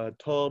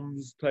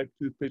Tom's type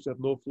toothpaste that have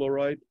no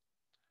fluoride.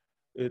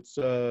 It's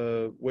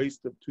a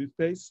waste of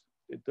toothpaste.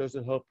 It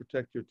doesn't help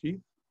protect your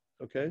teeth,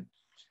 okay?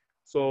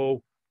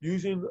 So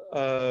using,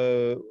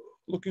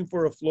 looking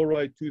for a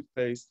fluoride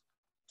toothpaste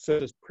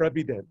such as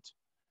Prevident.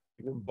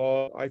 You can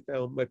buy, I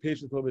found, my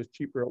patient told me it's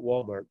cheaper at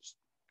Walmart, just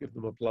give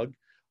them a plug.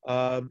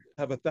 Have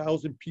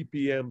 1,000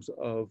 ppms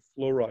of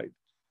fluoride.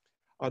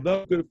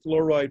 Another good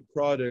fluoride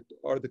product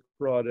are the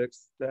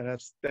products that have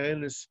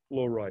stannous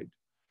fluoride.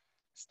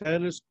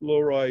 Stannous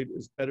fluoride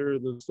is better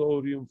than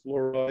sodium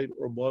fluoride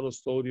or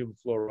monosodium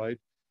fluoride.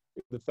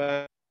 The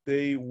fact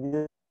they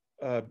work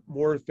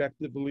more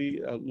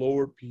effectively at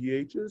lower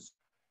pHs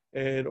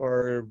and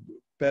are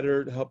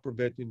better to help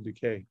preventing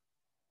decay.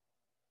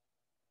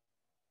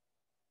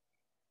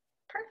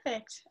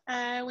 Perfect.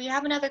 We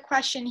have another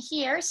question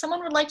here.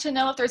 Someone would like to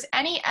know if there's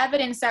any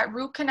evidence that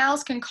root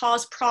canals can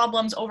cause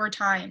problems over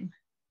time.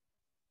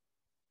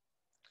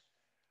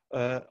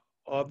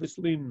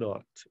 Obviously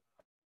not.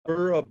 There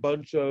are a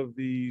bunch of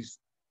these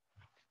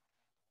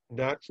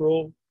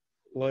natural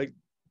like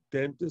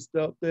dentists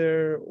out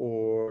there,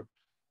 or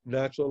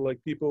natural like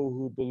people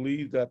who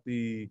believe that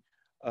the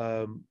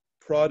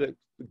product,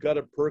 the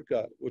gutta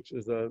perca, which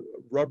is a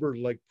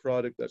rubber-like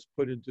product that's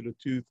put into the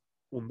tooth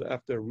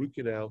after a root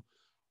canal,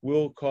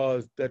 will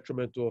cause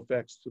detrimental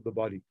effects to the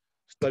body.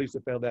 Studies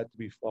have found that to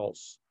be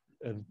false.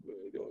 And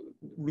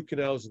root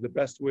canals is the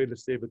best way to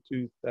save a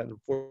tooth that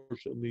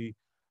unfortunately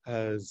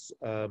has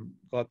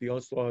got the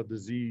onslaught of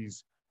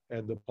disease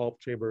and the pulp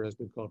chamber has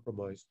been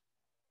compromised.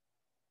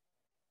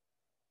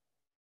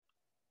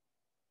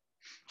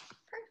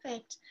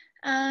 Perfect.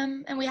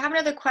 And we have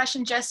another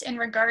question just in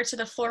regards to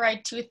the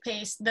fluoride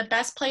toothpaste. The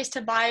best place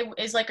to buy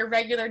is like a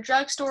regular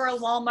drugstore, a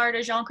Walmart,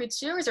 a Jean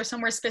Coutu, or is there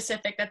somewhere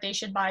specific that they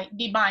should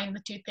be buying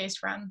the toothpaste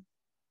from?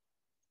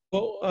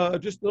 Well,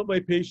 just my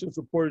patients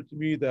reported to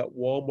me that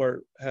Walmart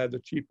had the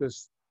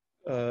cheapest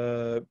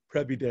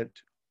Prevident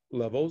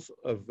levels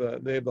of,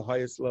 they have the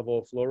highest level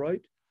of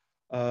fluoride.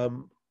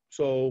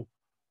 So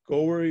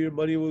go where your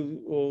money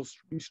will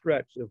be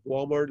stretched. If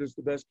Walmart is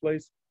the best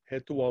place,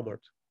 head to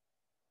Walmart.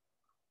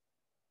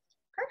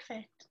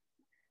 Perfect.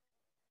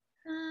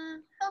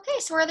 Okay,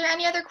 so are there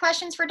any other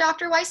questions for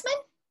Dr. Weissman?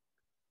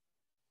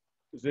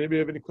 Does anybody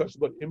have any questions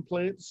about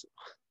implants?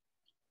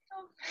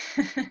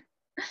 I'll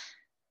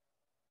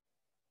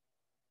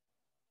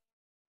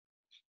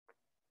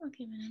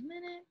give it a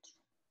minute.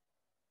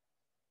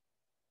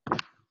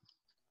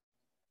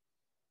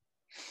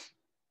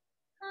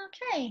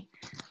 Okay,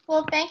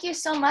 well, thank you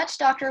so much,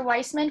 Dr.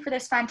 Weissman, for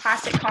this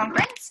fantastic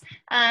conference.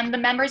 The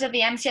members of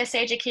the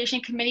MCSA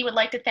Education Committee would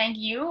like to thank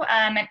you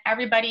and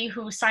everybody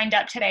who signed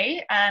up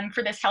today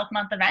for this Health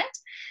Month event.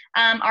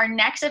 Our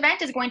next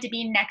event is going to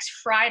be next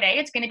Friday.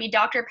 It's going to be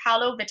Dr.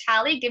 Paolo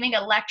Vitali giving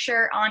a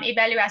lecture on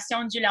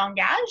évaluation du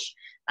langage.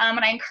 And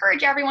I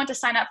encourage everyone to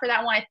sign up for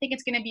that one. I think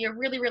it's going to be a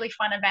really, really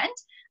fun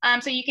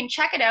event. So you can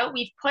check it out.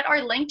 We've put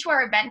our link to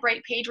our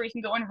Eventbrite page where you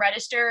can go and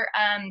register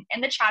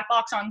in the chat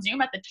box on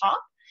Zoom at the top.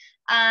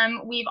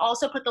 We've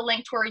also put the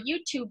link to our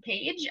YouTube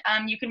page.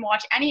 You can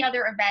watch any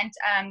other event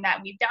that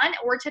we've done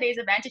or today's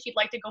event if you'd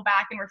like to go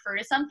back and refer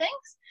to some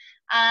things.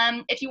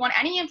 If you want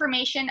any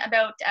information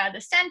about the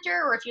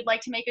center or if you'd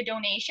like to make a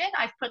donation,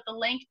 I've put the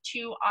link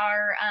to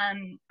our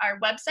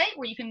website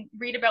where you can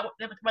read about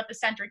what the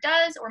center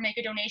does or make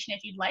a donation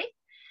if you'd like.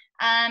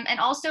 And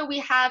also we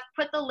have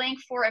put the link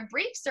for a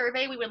brief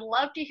survey. We would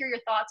love to hear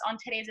your thoughts on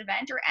today's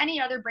event or any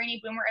other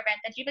Brainy Boomer event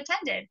that you've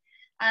attended.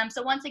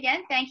 So once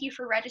again, thank you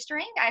for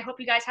registering. I hope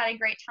you guys had a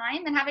great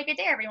time and have a good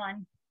day,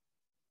 everyone.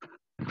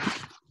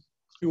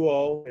 You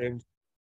all, and